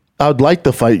would like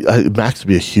the fight. Max would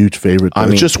be a huge favorite.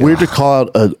 It's just weird to call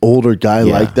out an older guy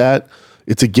like that.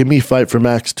 It's a gimme fight for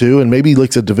Max too. And maybe he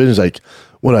looks at divisions like,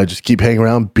 what, I just keep hanging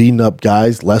around beating up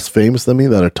guys less famous than me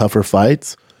that are tougher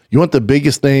fights? You want the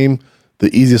biggest name,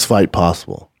 the easiest fight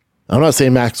possible. I'm not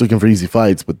saying Max looking for easy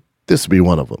fights, but this would be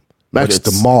one of them. Max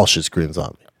demolishes Korean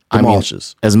Zombie.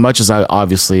 Demolishes. As much as I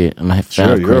obviously am a fan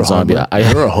of Korean Zombie,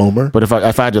 you're a homer. But if I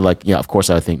had to of course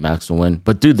I think Max will win.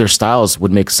 But dude, their styles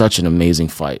would make such an amazing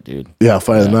fight, dude. Yeah,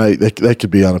 fight of the night. That could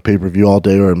be on a pay-per-view all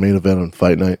day or a main event on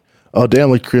fight night. Oh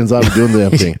damn! Like Korean Zombie doing the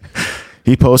damn thing.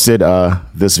 He posted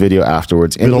this video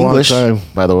afterwards in English,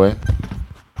 by the way.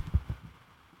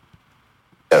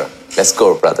 Let's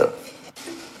go, brother.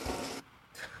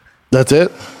 That's it?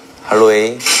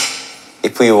 Holloway,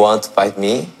 if you want to fight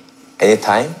me,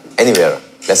 anytime, anywhere,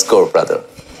 let's go, brother.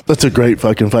 That's a great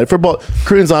fucking fight. For both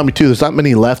Korean Zombie too, there's not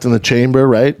many left in the chamber,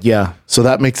 right? Yeah. So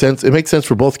that makes sense. It makes sense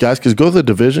for both guys because go to the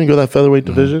division, go to that featherweight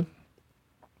division.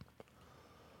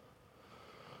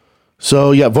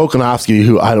 So yeah, Volkanovski,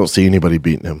 who I don't see anybody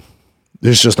beating him.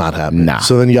 It's just not happening. Nah.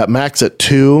 So then you got Max at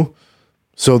 2.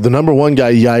 So the number 1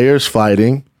 guy, Yair's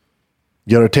fighting.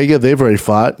 You got Ortega, they've already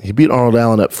fought. He beat Arnold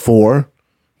Allen at 4.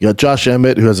 You got Josh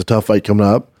Emmett, who has a tough fight coming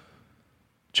up.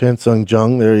 Chan Sung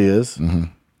Jung, there he is. Mm-hmm.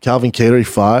 Calvin Kattar, he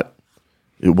fought.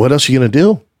 What else are you going to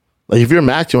do? Like, if you're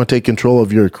Max, you want to take control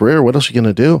of your career, what else are you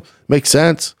going to do? Makes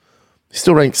sense. He's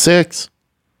still ranked 6.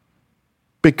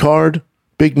 Big card,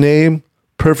 big name,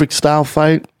 perfect style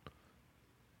fight.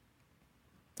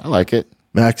 I like it.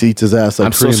 Max eats his ass like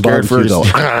I'm so Korean scared for barbecue, though.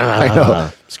 I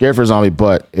know. Scared for Zombie,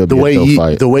 but it'll be a dope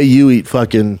fight. The way you eat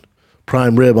fucking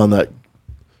prime rib on that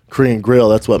Korean grill,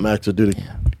 that's what Max would do to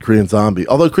Korean Zombie.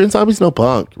 Although Korean Zombie's no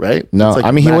punk, right? No, It's like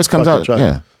he Max always comes out.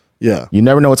 fucking Yeah. You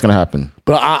never know what's going to happen.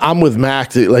 But I'm with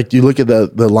Max. Like, you look at the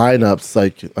lineups,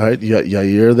 like, all right, you got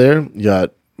Yair there, you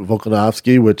got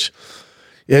Volkanovski,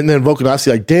 and then Volkanovski,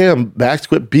 like, damn, Max,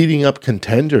 quit beating up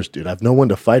contenders, dude. I have no one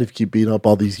to fight if you keep beating up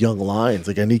all these young lions.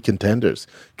 Like, I need contenders.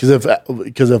 Because if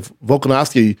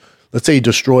Volkanovski, let's say he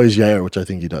destroys Yair, which I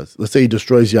think he does. Let's say he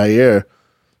destroys Yair.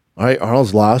 All right,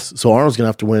 Arnold's lost. So Arnold's going to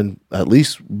have to win at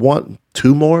least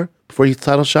 2 more before he gets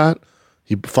title shot.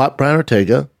 He fought Brian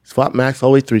Ortega. He's fought Max all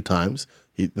the way 3 times.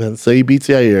 Then say he beats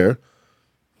Yair.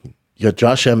 You got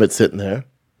Josh Emmett sitting there.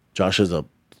 Josh has a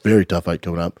very tough fight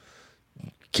coming up.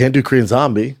 Can't do Korean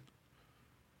Zombie.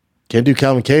 Can't do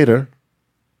Calvin Kattar.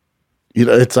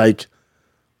 It's like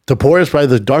Taporia's probably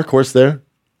the dark horse there.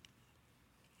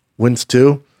 Wins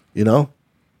 2, That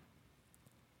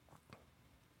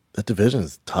division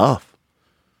is tough.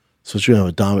 So you have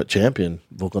a dominant champion,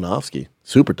 Volkanovski.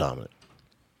 Super dominant.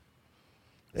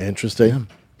 Interesting. Yeah.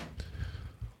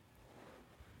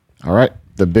 All right.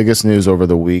 The biggest news over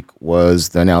the week was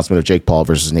the announcement of Jake Paul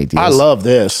versus Nate Diaz. I love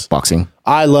this. Boxing.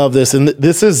 I love this. And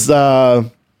this is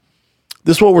what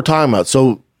we're talking about.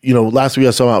 So, last week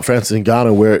I saw about Francis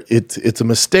Ngannou where it's a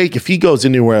mistake if he goes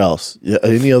anywhere else,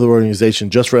 any other organization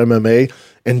just for MMA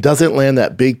and doesn't land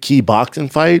that big key boxing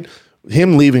fight,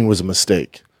 him leaving was a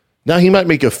mistake. Now he might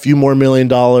make a few more $1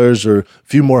 million or a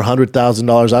few more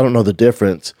 $100,000. I don't know the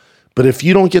difference. But if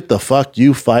you don't get the fuck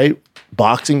you fight,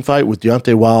 boxing fight with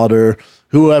Deontay Wilder,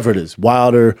 whoever it is,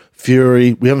 Wilder,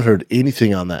 Fury, we haven't heard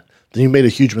anything on that. Then you made a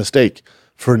huge mistake.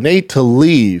 For Nate to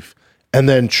leave, and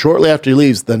then shortly after he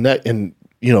leaves,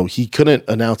 he couldn't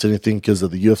announce anything because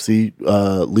of the UFC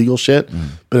legal shit.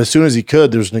 But as soon as he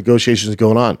could, there's negotiations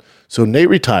going on. So Nate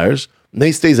retires.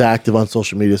 Nate stays active on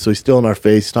social media, so he's still in our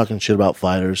face. He's talking shit about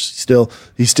fighters.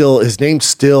 His name's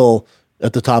still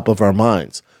at the top of our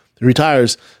minds. He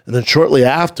retires, and then shortly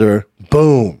after,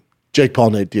 boom, Jake Paul,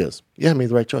 Nate Diaz. Yeah, I made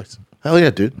the right choice. Hell yeah,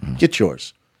 dude. Get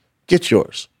yours. Get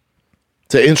yours.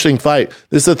 It's an interesting fight.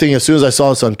 This is the thing. As soon as I saw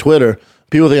this on Twitter,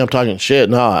 people think I'm talking shit.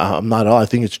 No, I'm not at all. I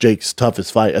think it's Jake's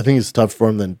toughest fight. I think it's tougher for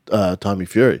him than Tommy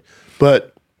Fury.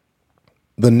 But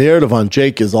the narrative on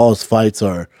Jake is all his fights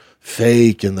are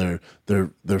fake and they're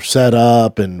set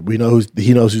up, and he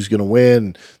knows who's going to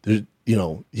win.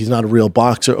 He's not a real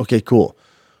boxer. Okay, cool.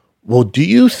 Well, do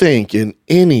you think in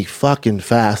any fucking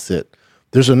facet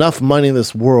there's enough money in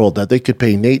this world that they could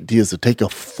pay Nate Diaz to take a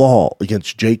fall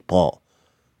against Jake Paul?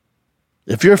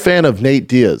 If you're a fan of Nate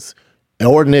Diaz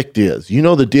or Nick Diaz,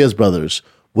 the Diaz brothers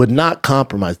would not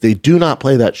compromise. They do not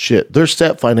play that shit. They're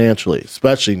set financially,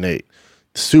 especially Nate.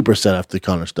 Super set after the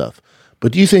Conor stuff.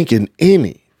 But do you think in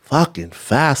any fucking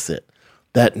facet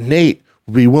that Nate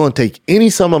would be willing to take any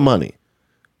sum of money,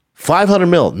 $500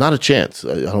 million, not a chance.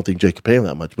 I don't think Jake could pay him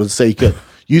that much, but let's say he could.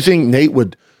 You think Nate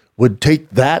would take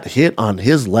that hit on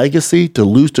his legacy to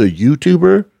lose to a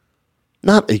YouTuber?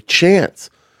 Not a chance.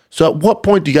 So at what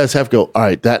point do you guys have to go, all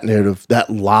right, that narrative, that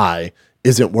lie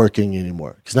isn't working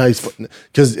anymore?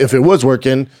 Because if it was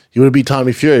working, he would be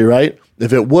Tommy Fury, right?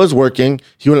 If it was working,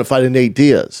 he wouldn't fight a Nate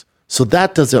Diaz. So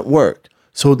that doesn't work.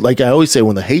 So like I always say,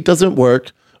 when the hate doesn't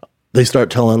work, they start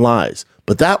telling lies.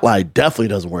 But that lie definitely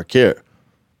doesn't work here.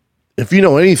 If you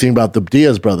know anything about the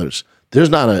Diaz brothers, there's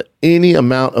not any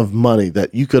amount of money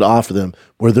that you could offer them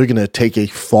where they're going to take a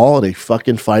fall in a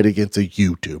fucking fight against a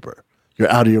YouTuber. You're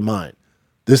out of your mind.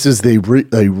 This is the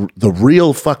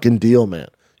real fucking deal, man.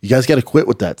 You guys got to quit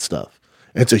with that stuff.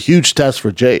 And it's a huge test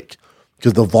for Jake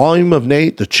because the volume of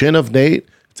Nate, the chin of Nate,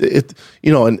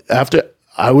 and after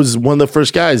I was one of the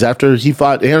first guys after he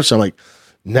fought Anderson, I'm like,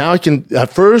 now I can,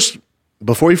 at first,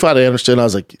 before he fought Anderson, I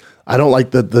was like, I don't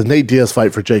like the Nate Diaz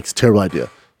fight for Jake's a terrible idea.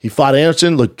 He fought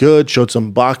Anderson, looked good, showed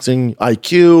some boxing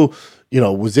IQ,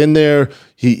 was in there.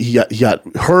 He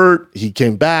got hurt. He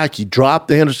came back. He dropped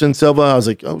Anderson Silva. I was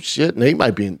like, oh shit, Nate's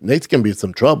going to be in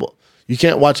some trouble. You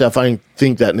can't watch that fight and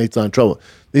think that Nate's not in trouble.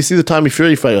 They see the Tommy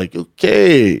Fury fight, like,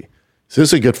 okay, so this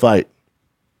is a good fight.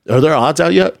 Are there odds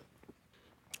out yet?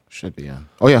 Should be, yeah.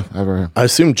 Oh yeah, I've heard. I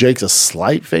assume Jake's a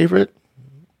slight favorite.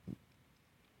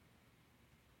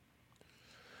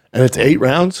 And it's 8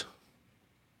 rounds?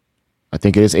 I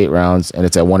think it is 8 rounds, and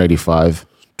it's at 185.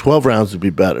 12 rounds would be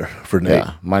better for Nate.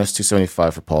 Yeah, minus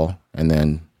 275 for Paul, and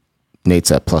then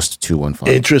Nate's at plus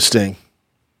 215.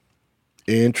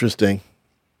 Interesting.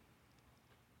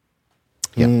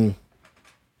 Yeah.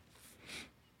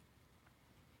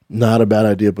 Not a bad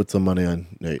idea to put some money on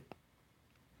Nate.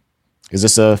 Is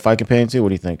this a fight campaign too? What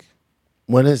do you think?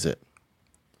 When is it?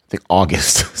 I think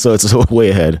August. So it's way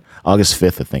ahead. August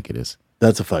 5th, I think it is.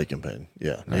 That's a fight campaign.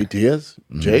 Yeah. Nate Diaz?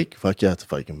 Jake? Fuck yeah, it's a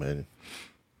fight campaign.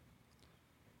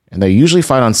 And they usually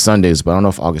fight on Sundays, but I don't know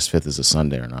if August 5th is a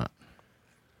Sunday or not.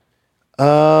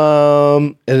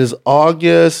 It is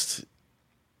August.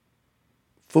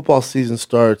 Football season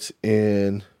starts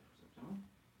in,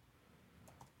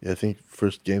 I think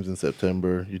first game's in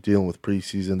September. You're dealing with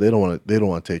preseason. They don't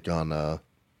want to take on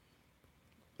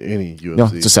any UFC. No,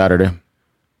 it's a Saturday.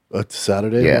 It's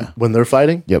Saturday? Yeah. When they're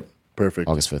fighting? Yep. Perfect.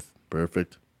 August 5th.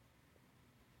 Perfect.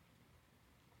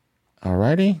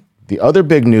 Alrighty. The other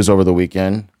big news over the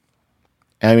weekend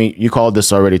I mean, you called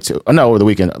this already too. Oh, no, over the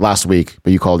weekend, last week,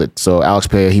 but you called it. So Alex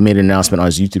Pereira, he made an announcement on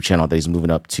his YouTube channel that he's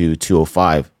moving up to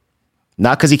 205.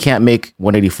 Not because he can't make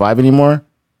 185 anymore.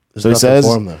 There's so he nothing says,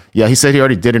 for him there. yeah, he said he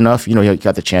already did enough. You know, he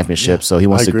got the championship, so he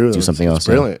wants to do something else. It's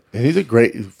brilliant. And he's a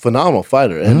great, phenomenal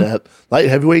fighter. And at light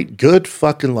heavyweight, good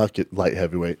fucking luck at light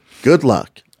heavyweight. Good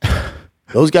luck.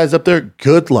 Those guys up there,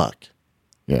 good luck.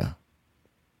 Yeah.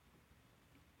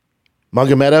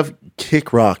 Magomedov,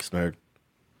 kick rocks, nerd.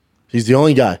 He's the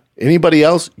only guy. Anybody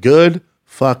else, good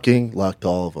fucking luck to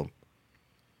all of them.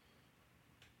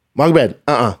 Magomed,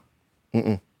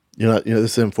 You're not,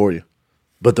 this isn't for you.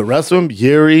 But the rest of them,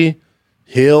 Yuri,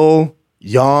 Hill,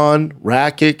 Jan,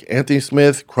 Rakic, Anthony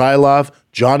Smith, Krylov,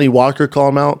 Johnny Walker, call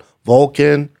him out,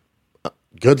 Vulcan,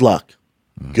 good luck.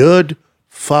 Good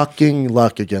fucking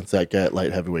luck against that guy at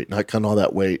light heavyweight, not cutting all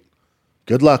that weight.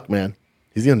 Good luck, man.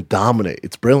 He's going to dominate.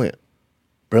 It's brilliant.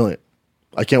 Brilliant.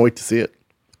 I can't wait to see it.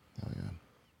 Oh, yeah.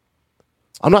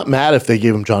 I'm not mad if they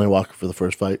gave him Johnny Walker for the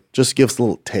first fight. Just give us a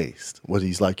little taste what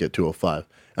he's like at 205.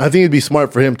 And I think it'd be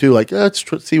smart for him too. Like, let's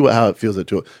see how it feels at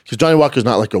 205. Because Johnny Walker's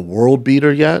not like a world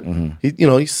beater yet.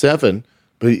 He's 7,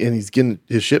 and he's getting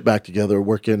his shit back together,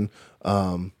 working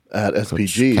at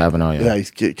SPG. Kavanaugh, yeah.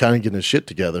 He's kind of getting his shit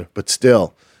together, but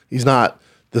still, he's not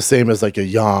the same as like a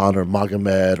Jan or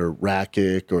Magomed or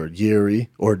Rakic or Yuri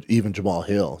or even Jamal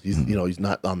Hill. He's he's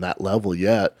not on that level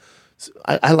yet. So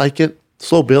I like it.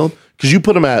 Slow build. Because you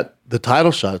put him at the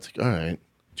title shot, it's like, all right,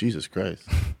 Jesus Christ.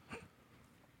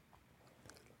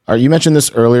 You mentioned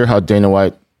this earlier, how Dana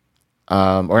White,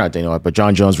 or not Dana White, but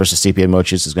John Jones versus Stipe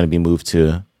Miocic is going to be moved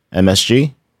to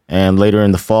MSG. And later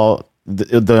in the fall,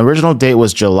 the original date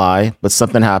was July, but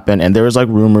something happened. And there was like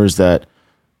rumors that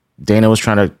Dana was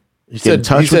trying to get in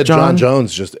touch with John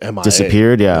Jones just MIA.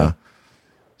 Disappeared, yeah.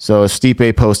 So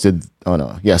Stipe posted,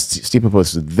 Stipe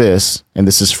posted this, and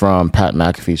this is from Pat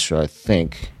McAfee's show, I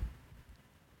think.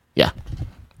 Yeah.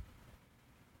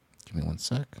 Give me one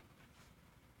sec.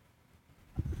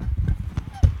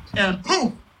 And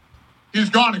poof, he's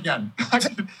gone again.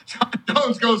 John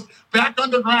Jones goes back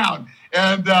underground,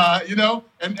 and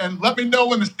and let me know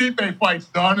when the Stipe fight's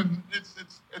done. And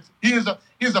he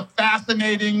is a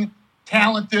fascinating,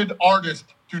 talented artist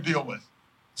to deal with.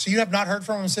 So you have not heard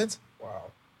from him since?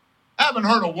 Wow, I haven't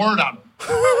heard a word out of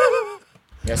him.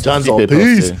 Yes, John's all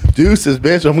peace, deuces,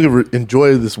 bitch. I'm gonna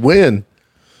enjoy this win.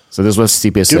 So this was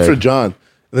Stipe said. Good for John.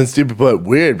 And then Stipe put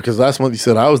weird because last month you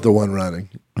said I was the one running.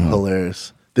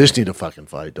 Hilarious. They just need to fucking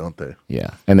fight, don't they?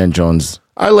 Yeah. And then Jones.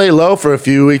 I lay low for a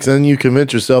few weeks and then you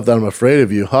convince yourself that I'm afraid of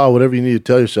you. Whatever you need to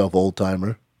tell yourself, old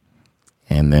timer.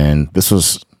 And then this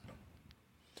was.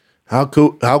 How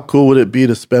cool would it be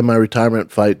to spend my retirement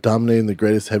fight dominating the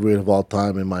greatest heavyweight of all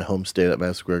time in my home state at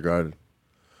Madison Square Garden?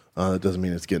 That doesn't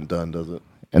mean it's getting done, does it?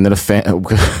 And then a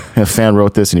fan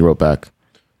wrote this and he wrote back.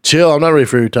 Chill, I'm not ready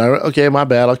for retirement. Okay, my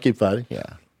bad. I'll keep fighting. Yeah.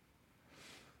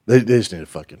 They just need to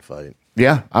fucking fight.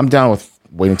 Yeah, I'm down with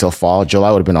waiting until fall. July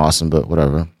would have been awesome, but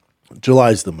whatever.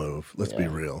 July's the move. Let's be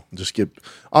real. Just get.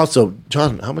 Also,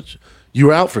 John, how much you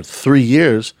were out for 3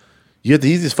 years? You had the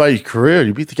easiest fight of your career.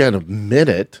 You beat the guy in a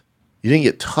minute. You didn't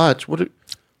get touched. What are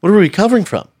we recovering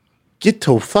from? Get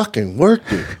to fucking work,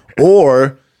 dude.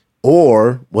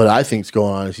 or what I think's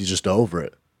going on is he's just over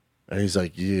it, and he's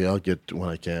like, yeah, I'll get when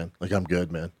I can. Like I'm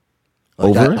good, man.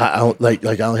 Like, over it? I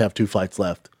only have 2 fights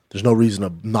left. There's no reason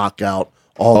to knock out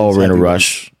all. Oh, we're in a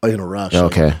rush. In a rush.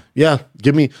 Okay. Yeah,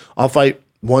 I'll fight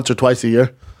once or twice a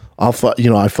year. I'll fight.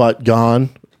 I fought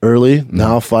Gon early.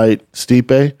 Now I'll fight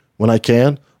Stipe when I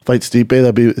can. Fight Stipe.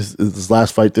 That'll be his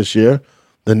last fight this year.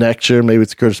 The next year, maybe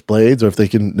it's Curtis Blades, or if they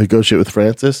can negotiate with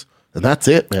Francis, and that's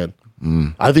it, man.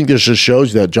 I think this just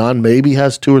shows you that John maybe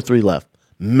has 2 or 3 left,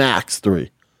 max 3.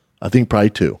 I think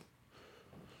probably 2.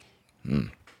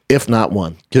 If not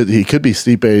 1. He could be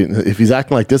Stipe. If he's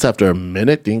acting like this after a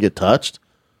minute, didn't get touched.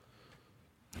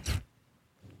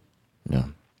 Yeah.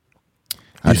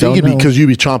 I think it'd be because you'd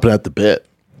be chomping at the bit.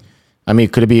 I mean,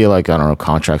 could it be like, I don't know,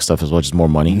 contract stuff as well, just more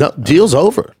money? No, deal's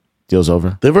over. Deal's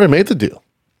over? They've already made the deal.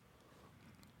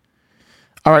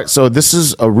 All right, so this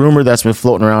is a rumor that's been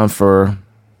floating around for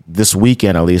this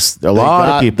weekend, at least. A lot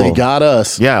of people. They got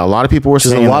us. Yeah, a lot of people were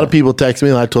saying a lot of people text me,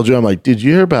 and I told you, I'm like, did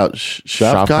you hear about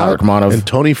Shavkat and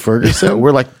Tony Ferguson?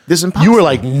 We're like, this is impossible. You were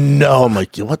like, no. I'm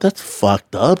like, what? That's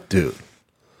fucked up, dude.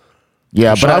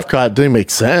 Yeah, but Shavkat didn't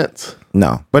make sense.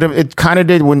 No, but it kind of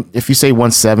did if you say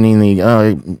 170 in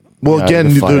the. Again,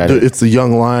 it's the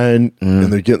young lion,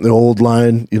 and they're getting the old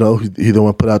lion. He don't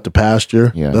want to put out the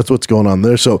pasture. Yeah. That's what's going on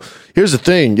there. So here's the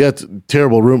thing. Yeah, it's a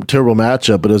terrible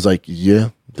matchup, but it was like, yeah,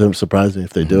 doesn't surprise me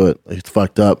if they do it. It's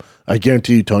fucked up. I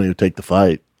guarantee you Tony would take the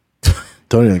fight.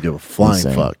 Tony don't give a flying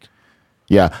fuck.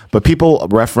 Yeah, but people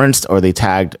referenced or they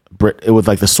tagged Brett. It was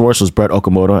like the source was Brett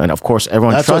Okamoto, and of course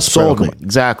everyone That's trusts what sold Brett me. Okamoto.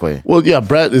 Exactly. Well, yeah,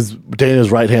 Brett is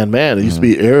Dana's right-hand man. It used to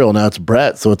be Ariel, now it's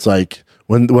Brett. So it's like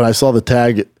when I saw the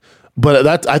tag, but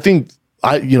that's I think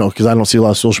because I don't see a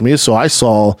lot of social media, so I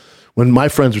saw when my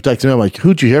friends were texting me, I'm like,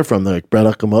 "Who'd you hear from?" They're like, "Brett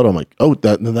Okamoto." I'm like, "Oh,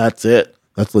 that's it.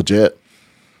 That's legit."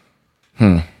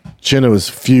 Chinna was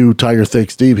few Tiger Thick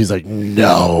Steve. He's like,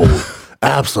 "No,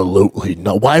 absolutely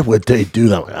no. Why would they do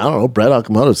that?" I'm like, I don't know. Brett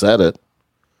Okamoto said it.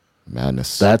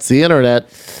 Madness. That's the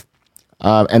internet.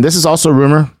 And this is also a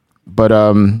rumor, but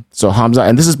so Hamza,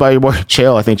 and this is by your boy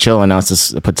Chael. I think Chael announced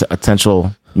this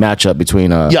potential matchup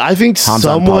between Yeah, I think Hamza and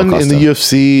someone Paulo in the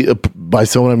Costa. UFC, by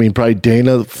someone I mean probably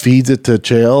Dana, feeds it to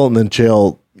Chael, and then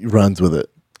Chael runs with it.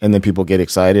 And then people get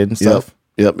excited and stuff.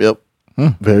 Yep.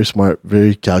 Very smart,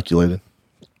 very calculated.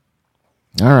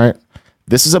 All right.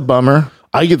 This is a bummer.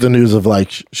 I get the news of like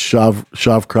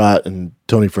Shavkat and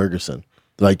Tony Ferguson.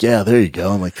 They're like, yeah, there you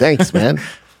go. I'm like, thanks, man.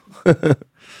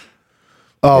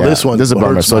 Yeah, this one. This is a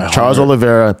bummer. hurts So my Charles heart.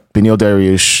 Oliveira, Benil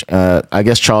Dariush. I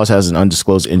guess Charles has an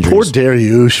undisclosed injury. Poor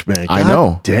Dariush, man. I God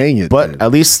know. Dang it. But dude.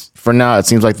 at least for now, it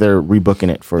seems like they're rebooking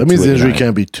it for. That means the injury 289.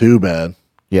 can't be too bad.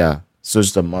 Yeah. So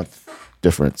just a month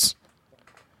difference.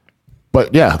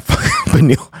 But yeah,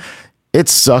 Benil. It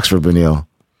sucks for Benil.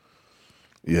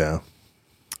 Yeah.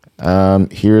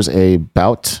 Here's a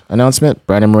bout announcement: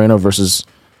 Brandon Moreno versus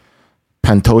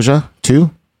Pantoja 2.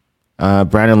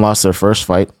 Brandon lost their first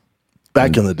fight.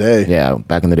 Back in the day. Yeah,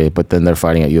 back in the day. But then they're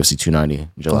fighting at UFC 290 in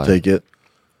July. I'll take it.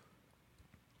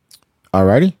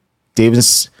 Alrighty.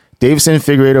 Davison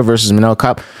Figueiredo versus Manel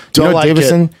Kape. Do you Don't know like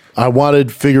Davison? it. I wanted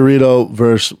Figueiredo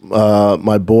versus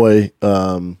my boy,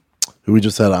 who we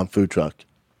just had on food truck,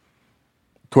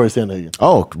 Corey Sandhagen.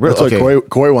 Oh, really? That's Okay. why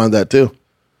Corey wanted that too.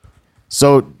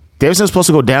 So Davidson's supposed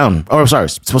to go down. Oh, sorry,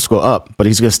 supposed to go up, but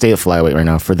he's going to stay at flyweight right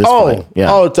now for this fight.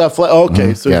 Yeah. Oh, it's at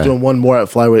okay, so Yeah. he's doing one more at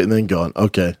flyweight and then going.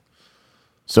 Okay.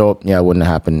 So yeah, it wouldn't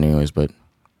have happened anyways, but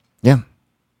yeah.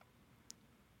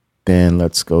 Then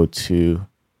let's go to.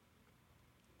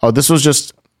 Oh, this was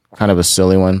just kind of a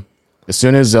silly one. As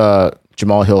soon as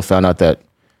Jamal Hill found out that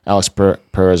Alex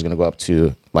Pereira is going to go up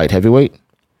to light heavyweight,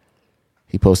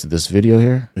 he posted this video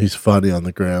here. He's funny on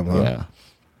the gram, huh? Yeah.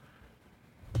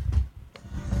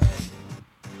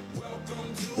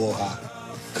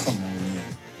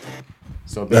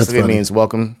 So basically it funny. means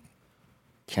welcome.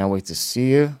 Can't wait to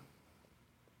see you.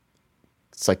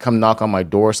 It's like come knock on my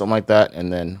door or something like that.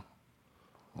 And then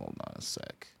hold on a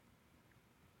sec.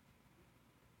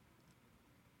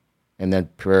 And then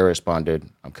Pereira responded,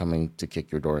 I'm coming to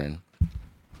kick your door in.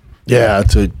 Yeah,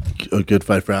 it's a good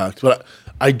fight for Alex. But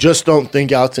I just don't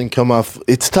think Alex can come off.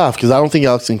 It's tough because I don't think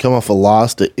Alex can come off a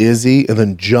loss to Izzy and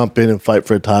then jump in and fight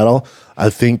for a title. I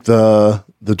think the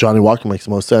Johnny Walker makes the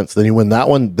most sense. Then you win that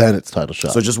one, then it's title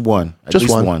shot. So just one. At just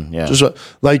least one. one. Yeah. Just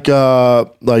like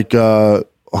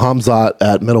Hamzat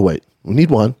at middleweight. We need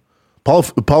one.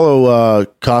 Paulo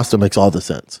Costa makes all the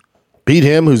sense. Beat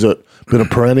him, who's been a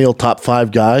perennial top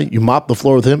 5 guy. You mop the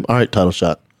floor with him. All right, title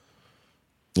shot.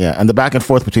 Yeah. And the back and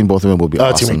forth between both of them will be Oh,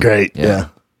 awesome. it's gonna be great. Yeah.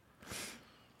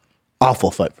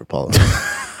 Awful fight for Paulo.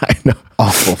 I know.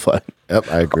 Awful fight.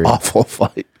 Yep, I agree. Awful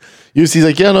fight. UFC's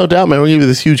like, yeah, no doubt, man. We're gonna give you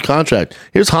this huge contract.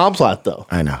 Here's Hamzat, though.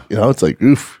 I know. You know, it's like,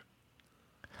 oof.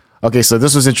 Okay, so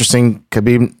this was interesting.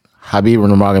 Habib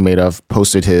Nurmagomedov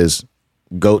posted his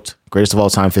GOAT, greatest of all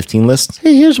time 15 list.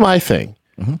 Hey, here's my thing.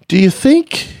 Do you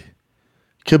think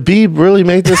Khabib really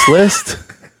made this list?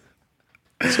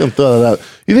 Just gonna throw that out.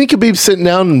 You think Khabib's sitting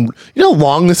down and you know how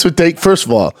long this would take? First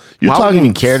of all, you're Why would talking he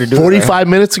even care to do it, 45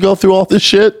 minutes to go through all this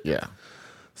shit. Yeah.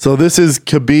 So this is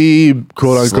Khabib,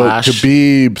 quote unquote,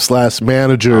 Khabib /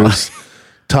 managers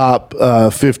top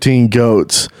 15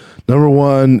 GOATs. Number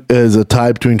 1 is a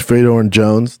tie between Fedor and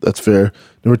Jones. That's fair.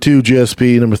 Number 2,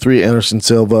 GSP. Number 3, Anderson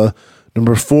Silva.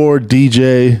 Number 4,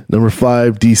 DJ. Number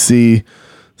 5, DC.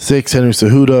 6, Henry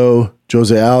Cejudo.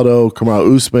 Jose Aldo.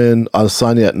 Kamaru Usman.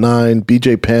 Adesanya at 9.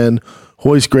 BJ Penn.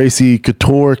 Royce Gracie.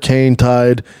 Couture. Kane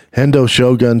tied. Hendo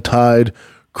Shogun tied.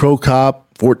 Crow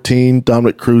Cop 14.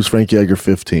 Dominic Cruz. Frankie Edgar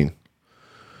 15.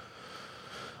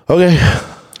 Okay.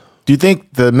 Do you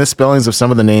think the misspellings of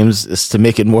some of the names is to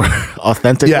make it more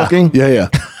authentic looking? Yeah.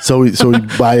 So we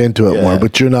buy into it Yeah. more,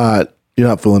 but you're not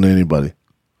fooling anybody.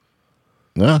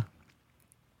 Yeah.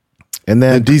 And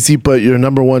then And DC put your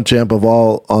number 1 champ of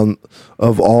all on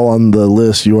the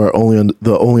list. You are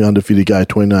the only undefeated guy,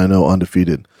 29-0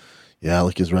 undefeated. Yeah, I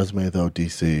like his resume though,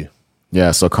 DC.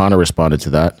 yeah, so Connor responded to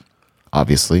that,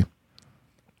 obviously.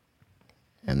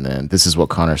 And then this is what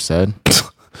Connor said.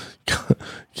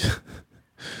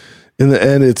 In the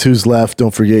end, it's who's left.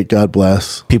 Don't forget, God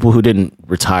bless. People who didn't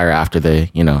retire after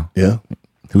they, Yeah.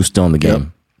 who's still in the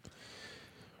game.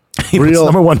 Real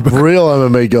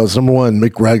MMA goes number 1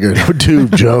 McGregor, number 2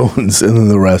 Jones, and then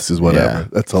the rest is whatever.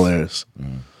 That's hilarious.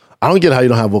 I don't get how you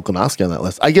don't have Volkanovski on that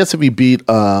list. I guess if he beat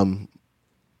Makachev,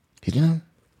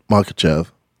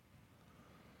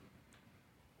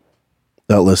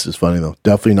 that list is funny though.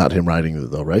 Definitely not him writing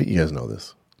it though, right? You guys know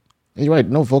this. You're right.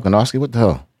 No Volkanovski. What the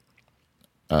hell?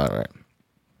 All right.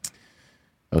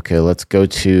 Okay, let's go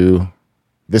to.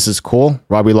 This is cool.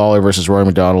 Robbie Lawler versus Rory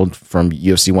McDonald from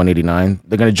UFC 189.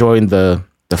 They're going to join the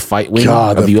fight wing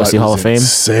of the UFC Hall of Fame.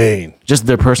 Insane. Just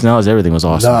their personalities, everything was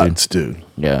awesome. Nuts, dude.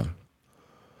 Yeah.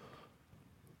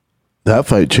 That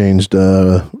fight changed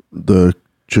the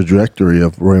trajectory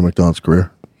of Rory McDonald's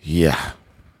career. Yeah.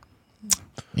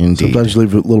 Indeed. Sometimes you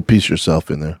leave a little piece of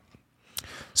yourself in there.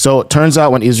 So it turns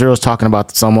out when Israel was talking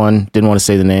about someone, didn't want to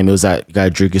say the name, it was that guy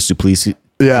Dricus Duplessis.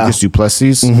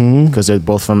 Duplessis, because they're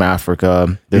both from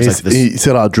Africa. He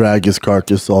said I'll drag his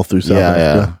carcass all through South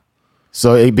Africa.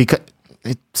 So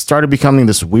it started becoming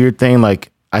this weird thing.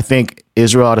 Like, I think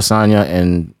Israel Adesanya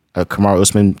and Kamaru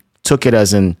Usman took it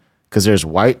as in, because there's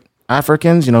white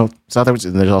Africans, South Africans,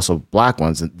 and there's also black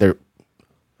ones. And they're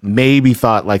maybe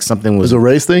thought like something was a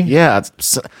race thing. Yeah,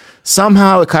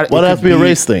 somehow it kind of. Why have to be a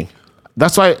race thing?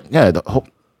 That's why. Yeah,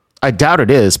 I doubt it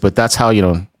is, but that's how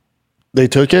they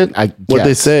took it. What'd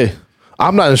they say?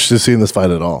 I'm not interested in seeing this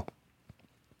fight at all.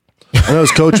 I know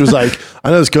his coach was like,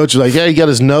 yeah, he got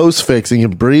his nose fixed and he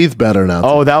can breathe better now.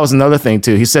 Oh, that was another thing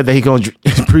too. He said that he can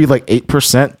breathe like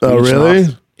 8%. Oh,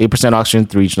 really? 8% oxygen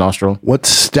through each nostril. What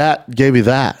stat gave you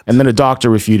that? And then a doctor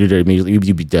refuted it immediately.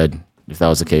 You'd be dead if that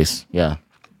was the case. Yeah.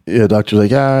 Yeah, doctor's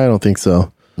like, I don't think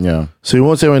so. Yeah. So you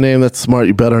won't say my name. That's smart.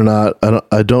 You better not.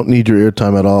 I don't need your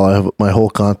airtime at all. I have my whole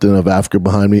continent of Africa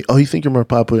behind me. Oh, you think you're more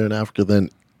popular in Africa than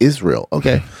Israel?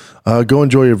 Okay. Go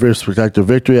enjoy your very spectacular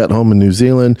victory at home in New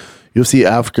Zealand. UFC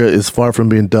Africa is far from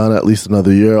being done at least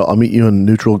another year. I'll meet you in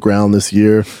neutral ground this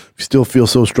year. If you still feel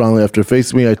so strongly after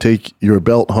facing me, I take your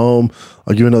belt home.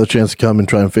 I'll give you another chance to come and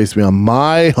try and face me on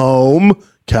my home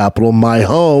capital, my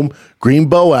home,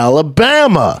 Greenbow,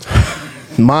 Alabama.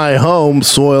 My home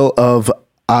soil of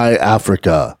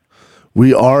Africa.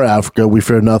 We are Africa. We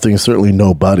fear nothing, certainly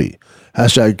nobody.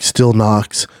 Hashtag still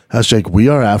Knox. Hashtag we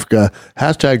are Africa.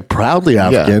 Hashtag proudly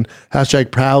African.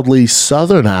 Hashtag proudly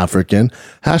Southern African.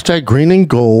 Hashtag green and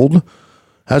gold.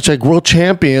 Hashtag world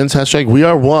champions. Hashtag we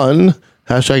are one.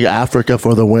 Hashtag Africa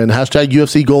for the win. Hashtag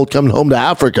UFC gold coming home to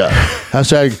Africa.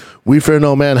 Hashtag we fear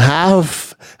no man.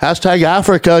 Hashtag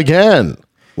Africa again.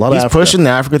 He's pushing the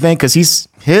Africa thing because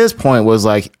his point was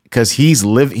like, because he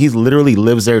literally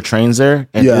lives there, trains there,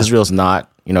 and Israel's not.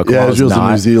 Israel's in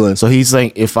New Zealand. So he's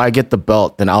like, if I get the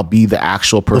belt, then I'll be the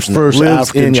actual person, the first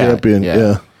African champion.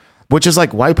 Yeah. Which is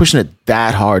like, why are you pushing it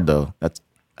that hard though?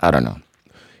 I don't know.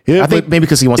 Yeah, I think maybe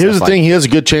because he wants. Here's the thing: he has a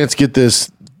good chance to get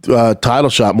this title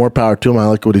shot. More power to him. I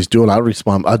like what he's doing. I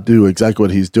do exactly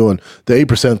what he's doing. The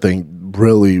 8% thing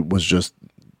really was just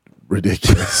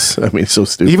ridiculous. I mean, so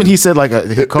stupid. Even he said like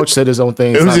the coach said his own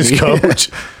thing. It was his coach.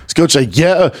 His coach like,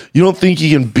 yeah, you don't think he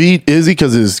can beat Izzy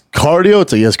because his cardio?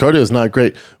 It's like, yes, cardio is not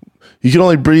great. He can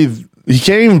only breathe. He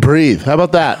can't even breathe. How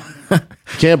about that?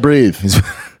 He can't breathe.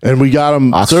 And we got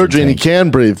him surgery and he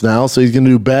can breathe now, so he's going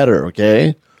to do better,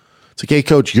 okay? It's like, hey,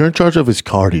 coach, you're in charge of his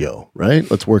cardio, right?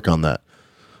 Let's work on that.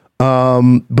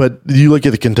 But you look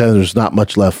at the contenders, there's not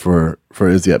much left for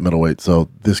Izzy at middleweight, so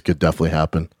this could definitely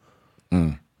happen.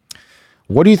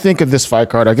 What do you think of this fight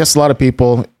card? I guess a lot of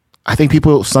people,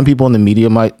 some people in the media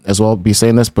might as well be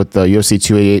saying this, but the UFC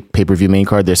 288 pay-per-view main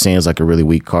card, they're saying is like a really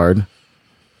weak card.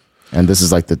 And this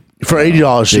is like the for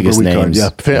 $80 super weak card. Yeah,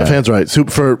 fans right. So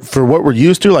for what we're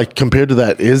used to, like compared to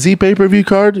that Izzy pay-per-view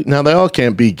card, now they all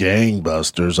can't be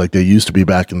gangbusters like they used to be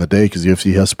back in the day because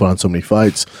UFC has to put on so many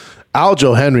fights.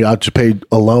 Aljo Henry, I just paid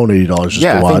alone $80 just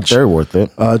to watch. I think they're worth it.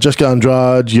 Jessica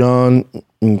Andrade, Jan,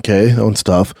 okay, that one's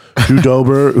tough. Drew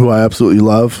Dober, who I absolutely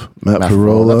love. Matt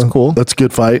Pirola. That's cool. That's a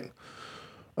good fight.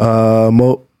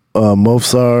 Movsar,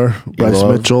 Bryce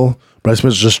Mitchell. Bryce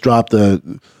Mitchell just dropped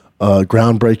the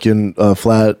groundbreaking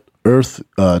flat Earth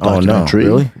documentary.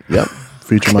 Really? Yep.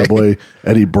 Featuring my boy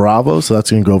Eddie Bravo, so that's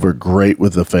going to go over great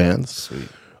with the fans. Sweet.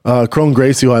 Chrome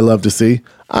Gracie, who I love to see.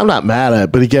 I'm not mad at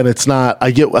it, but again, it's not.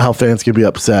 I get how fans can be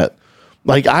upset.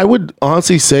 Like, I would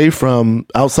honestly say from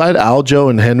outside Aljo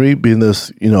and Henry being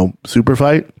this, super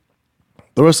fight,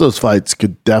 the rest of those fights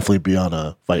could definitely be on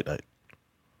a fight night.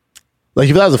 Like,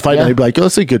 if that was a fight night, I'd be like, oh,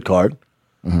 that's a good card.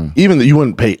 Mm-hmm. Even that you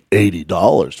wouldn't pay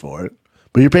 $80 for it,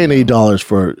 but you're paying $80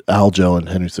 for Aljo and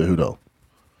Henry Cejudo.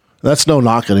 That's no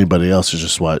knock on anybody else. It's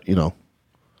just what,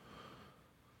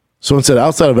 Someone said,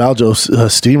 outside of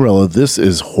Aljo's steamroller, this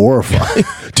is horrifying.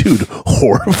 Dude,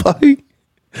 horrifying?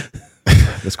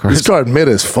 This card mid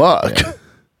as fuck.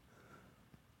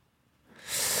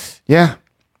 Yeah.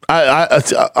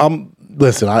 I'm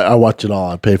listen. I watch it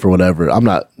all. I pay for whatever. I'm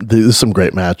not. There's some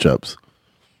great matchups.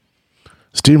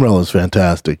 Steamroller is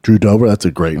fantastic. Drew Dober, that's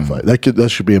a great fight. That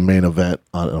should be a main event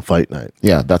on a fight night.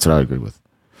 Yeah, that's what I agree with.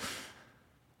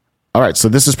 All right, so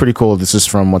this is pretty cool. This is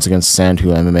from, once again,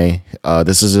 Sandhu MMA.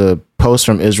 This is a post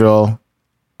from Israel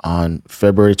on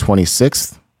February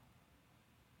 26th,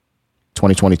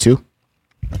 2022.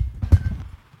 Let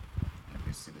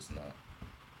me see this now.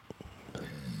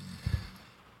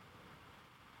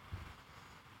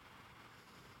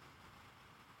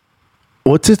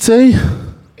 What's it say?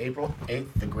 April 8th,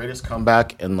 the greatest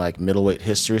comeback in like middleweight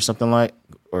history or something like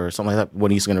that.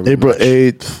 When he's going to April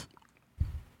 8th,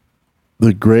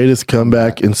 the greatest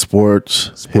comeback in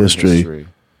sports history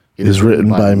is written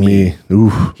by me.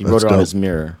 Ooh, he wrote it on his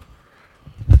mirror.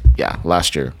 Yeah,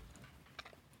 last year.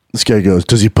 This guy goes,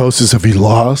 does he post this if he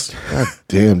lost? God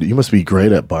damn, dude, you must be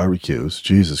great at barbecues.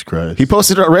 Jesus Christ. He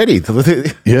posted it already.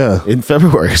 Yeah. In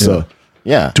February, so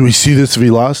yeah. Do we see this if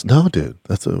he lost? No, dude.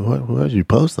 Why did you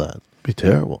post that? It'd be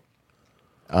terrible.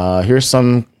 Here's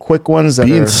some quick ones that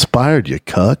be inspired, you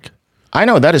cuck. I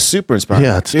know, that is super inspiring.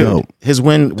 Yeah, it's dope. His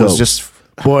win was just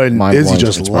boy, and Izzy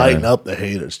just lighting up the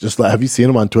haters. Just like, have you seen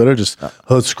him on Twitter? Just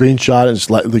he'll screenshot and just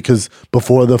like, because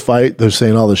before the fight they're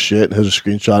saying all this shit and he'll just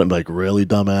screenshot and be like, really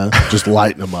dumbass, just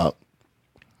lighting them up.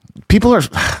 People are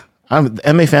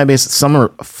MMA fan base. Some are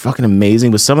fucking amazing,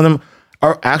 but some of them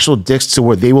are actual dicks to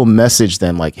where they will message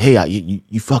them like, hey,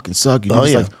 you fucking suck. You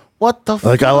like, what the fuck?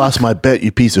 Like, I lost my bet,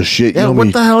 you piece of shit. Yeah,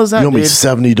 what the hell is that? You owe me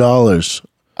 $70.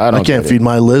 I can't feed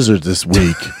my lizards this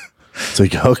week. It's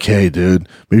like, okay, dude.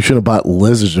 Maybe you should have bought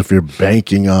lizards if you're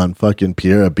banking on fucking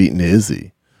Pierre beating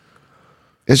Izzy.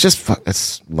 It's just,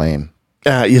 it's lame.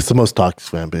 Yeah, it's the most toxic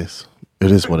fan base.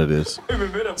 It is what it is.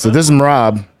 So this is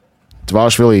Merab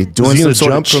Dvalishvili doing some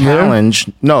sort of challenge.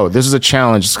 No, this is a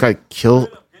challenge. It's like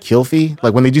Kilfie.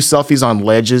 Like when they do selfies on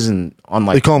ledges and on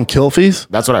like. They call them Kilfies?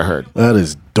 That's what I heard. That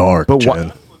is dark, but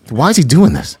why is he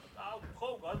doing this?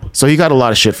 So he got a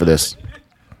lot of shit for this.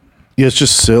 Yeah, it's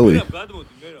just silly.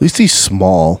 At least he's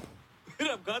small.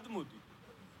 So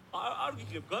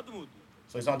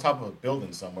he's on top of a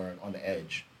building somewhere on the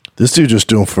edge. This dude just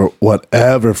doing for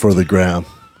whatever for the gram.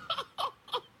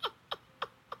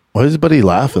 Why is everybody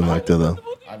laughing like that though?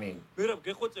 I mean, what else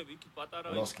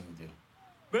can you do?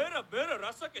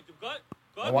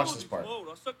 I watched this part.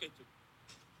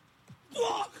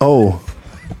 Oh,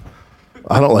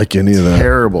 I don't like any of that.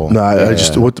 Terrible. No, I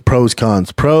just, what the pros,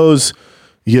 cons. Pros,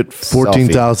 you get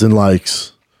 14,000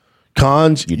 likes.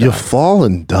 Cons, you fall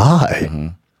and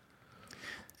die.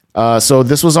 Mm-hmm. So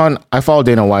this was on, I follow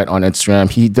Dana White on Instagram.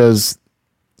 He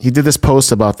did this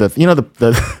post about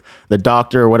the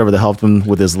doctor or whatever that helped him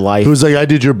with his life. Who's like, I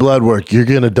did your blood work. You're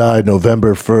going to die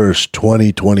November 1st,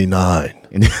 2029.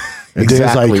 And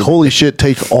Dana's like, holy shit,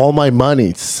 take all my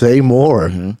money. Say more.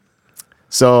 Mm-hmm.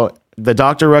 So the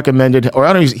doctor recommended, or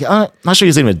I'm not sure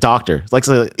he's even a doctor. Like,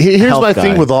 here's my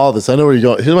thing with all this. I know where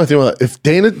you're going. Here's my thing with if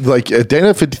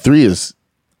Dana 53 is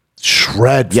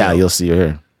shred. Yeah, you'll see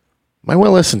here. Might want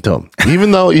to listen to him,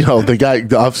 even though the guy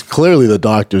clearly the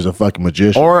doctor's a fucking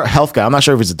magician or a health guy. I'm not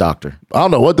sure if he's a doctor. I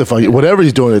don't know what the fuck. Whatever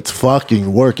he's doing, it's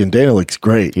fucking working. Dana looks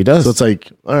great. He does. So it's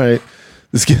like, all right,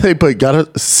 this guy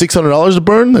got $600 to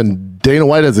burn, then Dana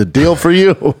White has a deal for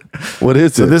you. What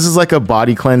is it? So this is like a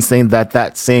body cleanse thing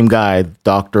that same guy,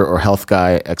 doctor or health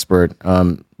guy expert,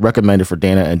 recommended for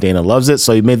Dana, and Dana loves it.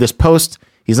 So he made this post.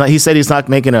 He said he's not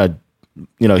making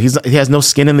he has no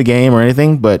skin in the game or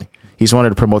anything, but he just wanted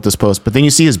to promote this post. But then you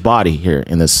see his body here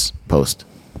in this post.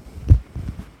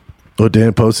 Oh,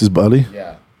 Dan posts his body?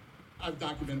 Yeah. I've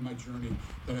documented my journey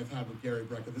that I've had with Gary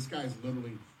Brecka. This guy's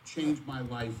literally changed my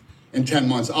life in 10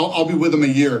 months. I'll be with him a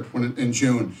year in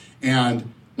June.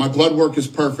 And my blood work is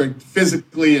perfect,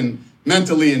 physically and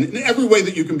mentally, and in every way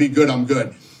that you can be good, I'm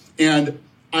good. And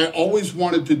I always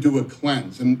wanted to do a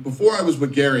cleanse. And before I was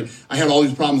with Gary, I had all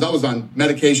these problems. I was on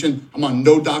medication. I'm on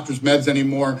no doctor's meds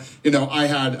anymore. I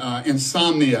had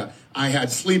insomnia. I had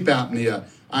sleep apnea.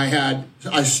 I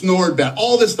snored bad.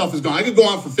 All this stuff is gone. I could go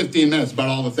on for 15 minutes about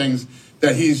all the things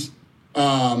that he's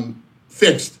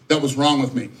fixed that was wrong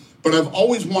with me. But I've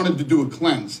always wanted to do a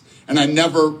cleanse. And I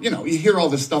never, you hear all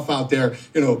this stuff out there,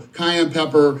 cayenne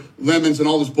pepper, lemons, and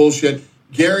all this bullshit.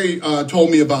 Gary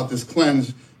told me about this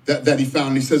cleanse that he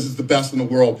found. He says it's the best in the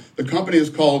world. The company is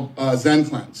called Zen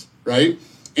Cleanse, right?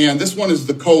 And this one is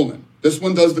the colon. This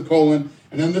one does the colon.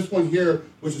 And then this one here,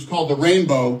 which is called the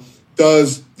Rainbow,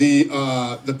 does the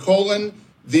colon,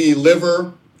 the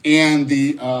liver, and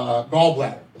the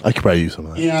gallbladder. I could probably use some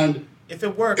of that. And If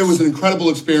it works. It was an incredible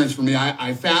experience for me.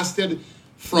 I fasted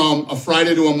from a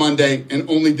Friday to a Monday and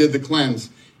only did the cleanse.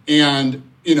 And,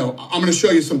 I'm going to show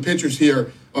you some pictures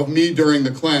here of me during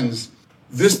the cleanse.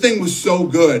 This thing was so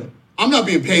good. I'm not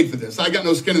being paid for this. I got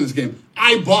no skin in this game.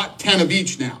 I bought 10 of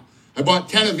each now. I bought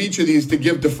 10 of each of these to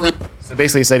give to friends. So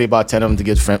basically, he said he bought 10 of them to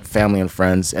give family and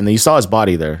friends, and then you saw his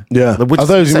body there. Yeah. I thought he was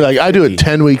going to be like, I do it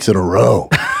 10 weeks in a row.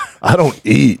 I don't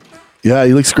eat. Yeah,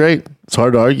 he looks great. It's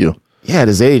hard to argue. Yeah, at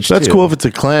his age, That's cool if it's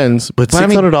a cleanse, but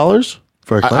 $600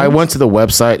 for a cleanse? I went to the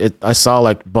website. I saw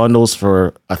like bundles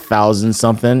for 1,000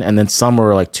 something, and then some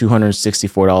were like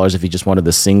 $264 if you just wanted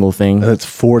the single thing. And it's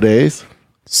 4 days?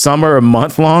 Some are a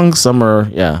month long. Some are,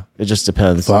 it just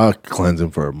depends. Fuck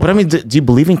cleansing for a month. But I mean, do you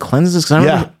believe in cleanses? 'Cause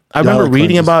I remember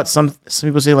reading about some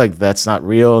people say like that's not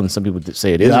real, and some people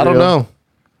say it is. I don't know.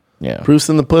 Yeah, proof's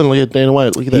in the pudding. Look at Dana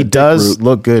White. Look at that. He does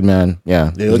look good, man.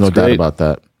 Yeah, there's no doubt about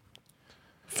that.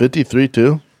 53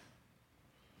 too.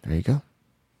 There you go.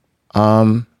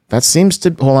 That seems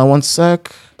to hold on one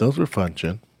sec. Those were fun,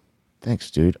 Chin. Thanks,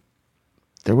 dude.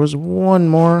 There was one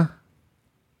more.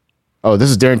 Oh,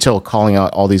 this is Darren Till calling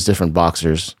out all these different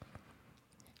boxers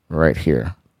right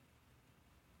here.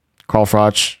 Carl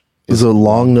Froch is a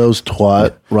long-nosed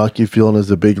twat. Rocky Fielding is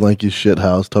a big, lanky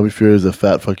shithouse. Tommy Fury is a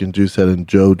fat fucking juicehead. And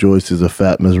Joe Joyce is a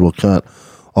fat, miserable cunt.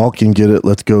 All can get it.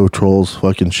 Let's go, trolls,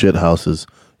 fucking shithouses.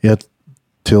 Yeah,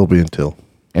 Till being Till.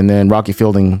 And then Rocky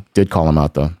Fielding did call him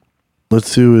out, though.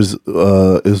 Let's see who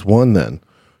is one then.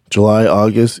 July,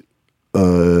 August,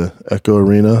 Echo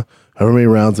Arena. However many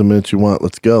rounds a minute you want.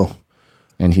 Let's go.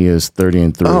 And he is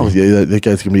 30-3. Oh, yeah, that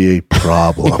guy's going to be a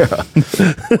problem.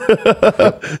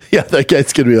 Yeah, that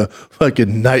guy's going to be a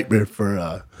fucking nightmare for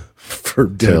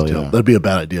Till. Yeah. That'd be a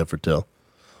bad idea for Till.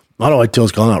 I don't know why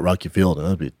Till's calling out Rocky Fielding.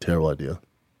 That'd be a terrible idea.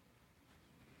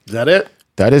 Is that it?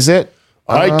 That is it.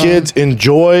 All right, kids,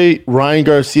 enjoy Ryan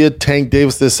Garcia, Tank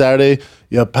Davis this Saturday.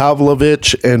 You have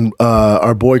Pavlovich and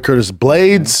our boy Curtis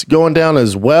Blades going down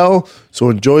as well.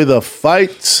 So enjoy the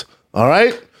fights. All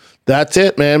right? That's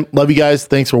it, man. Love you guys.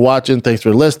 Thanks for watching. Thanks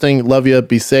for listening. Love you.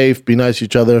 Be safe. Be nice to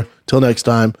each other. Till next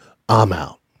time, I'm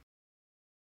out.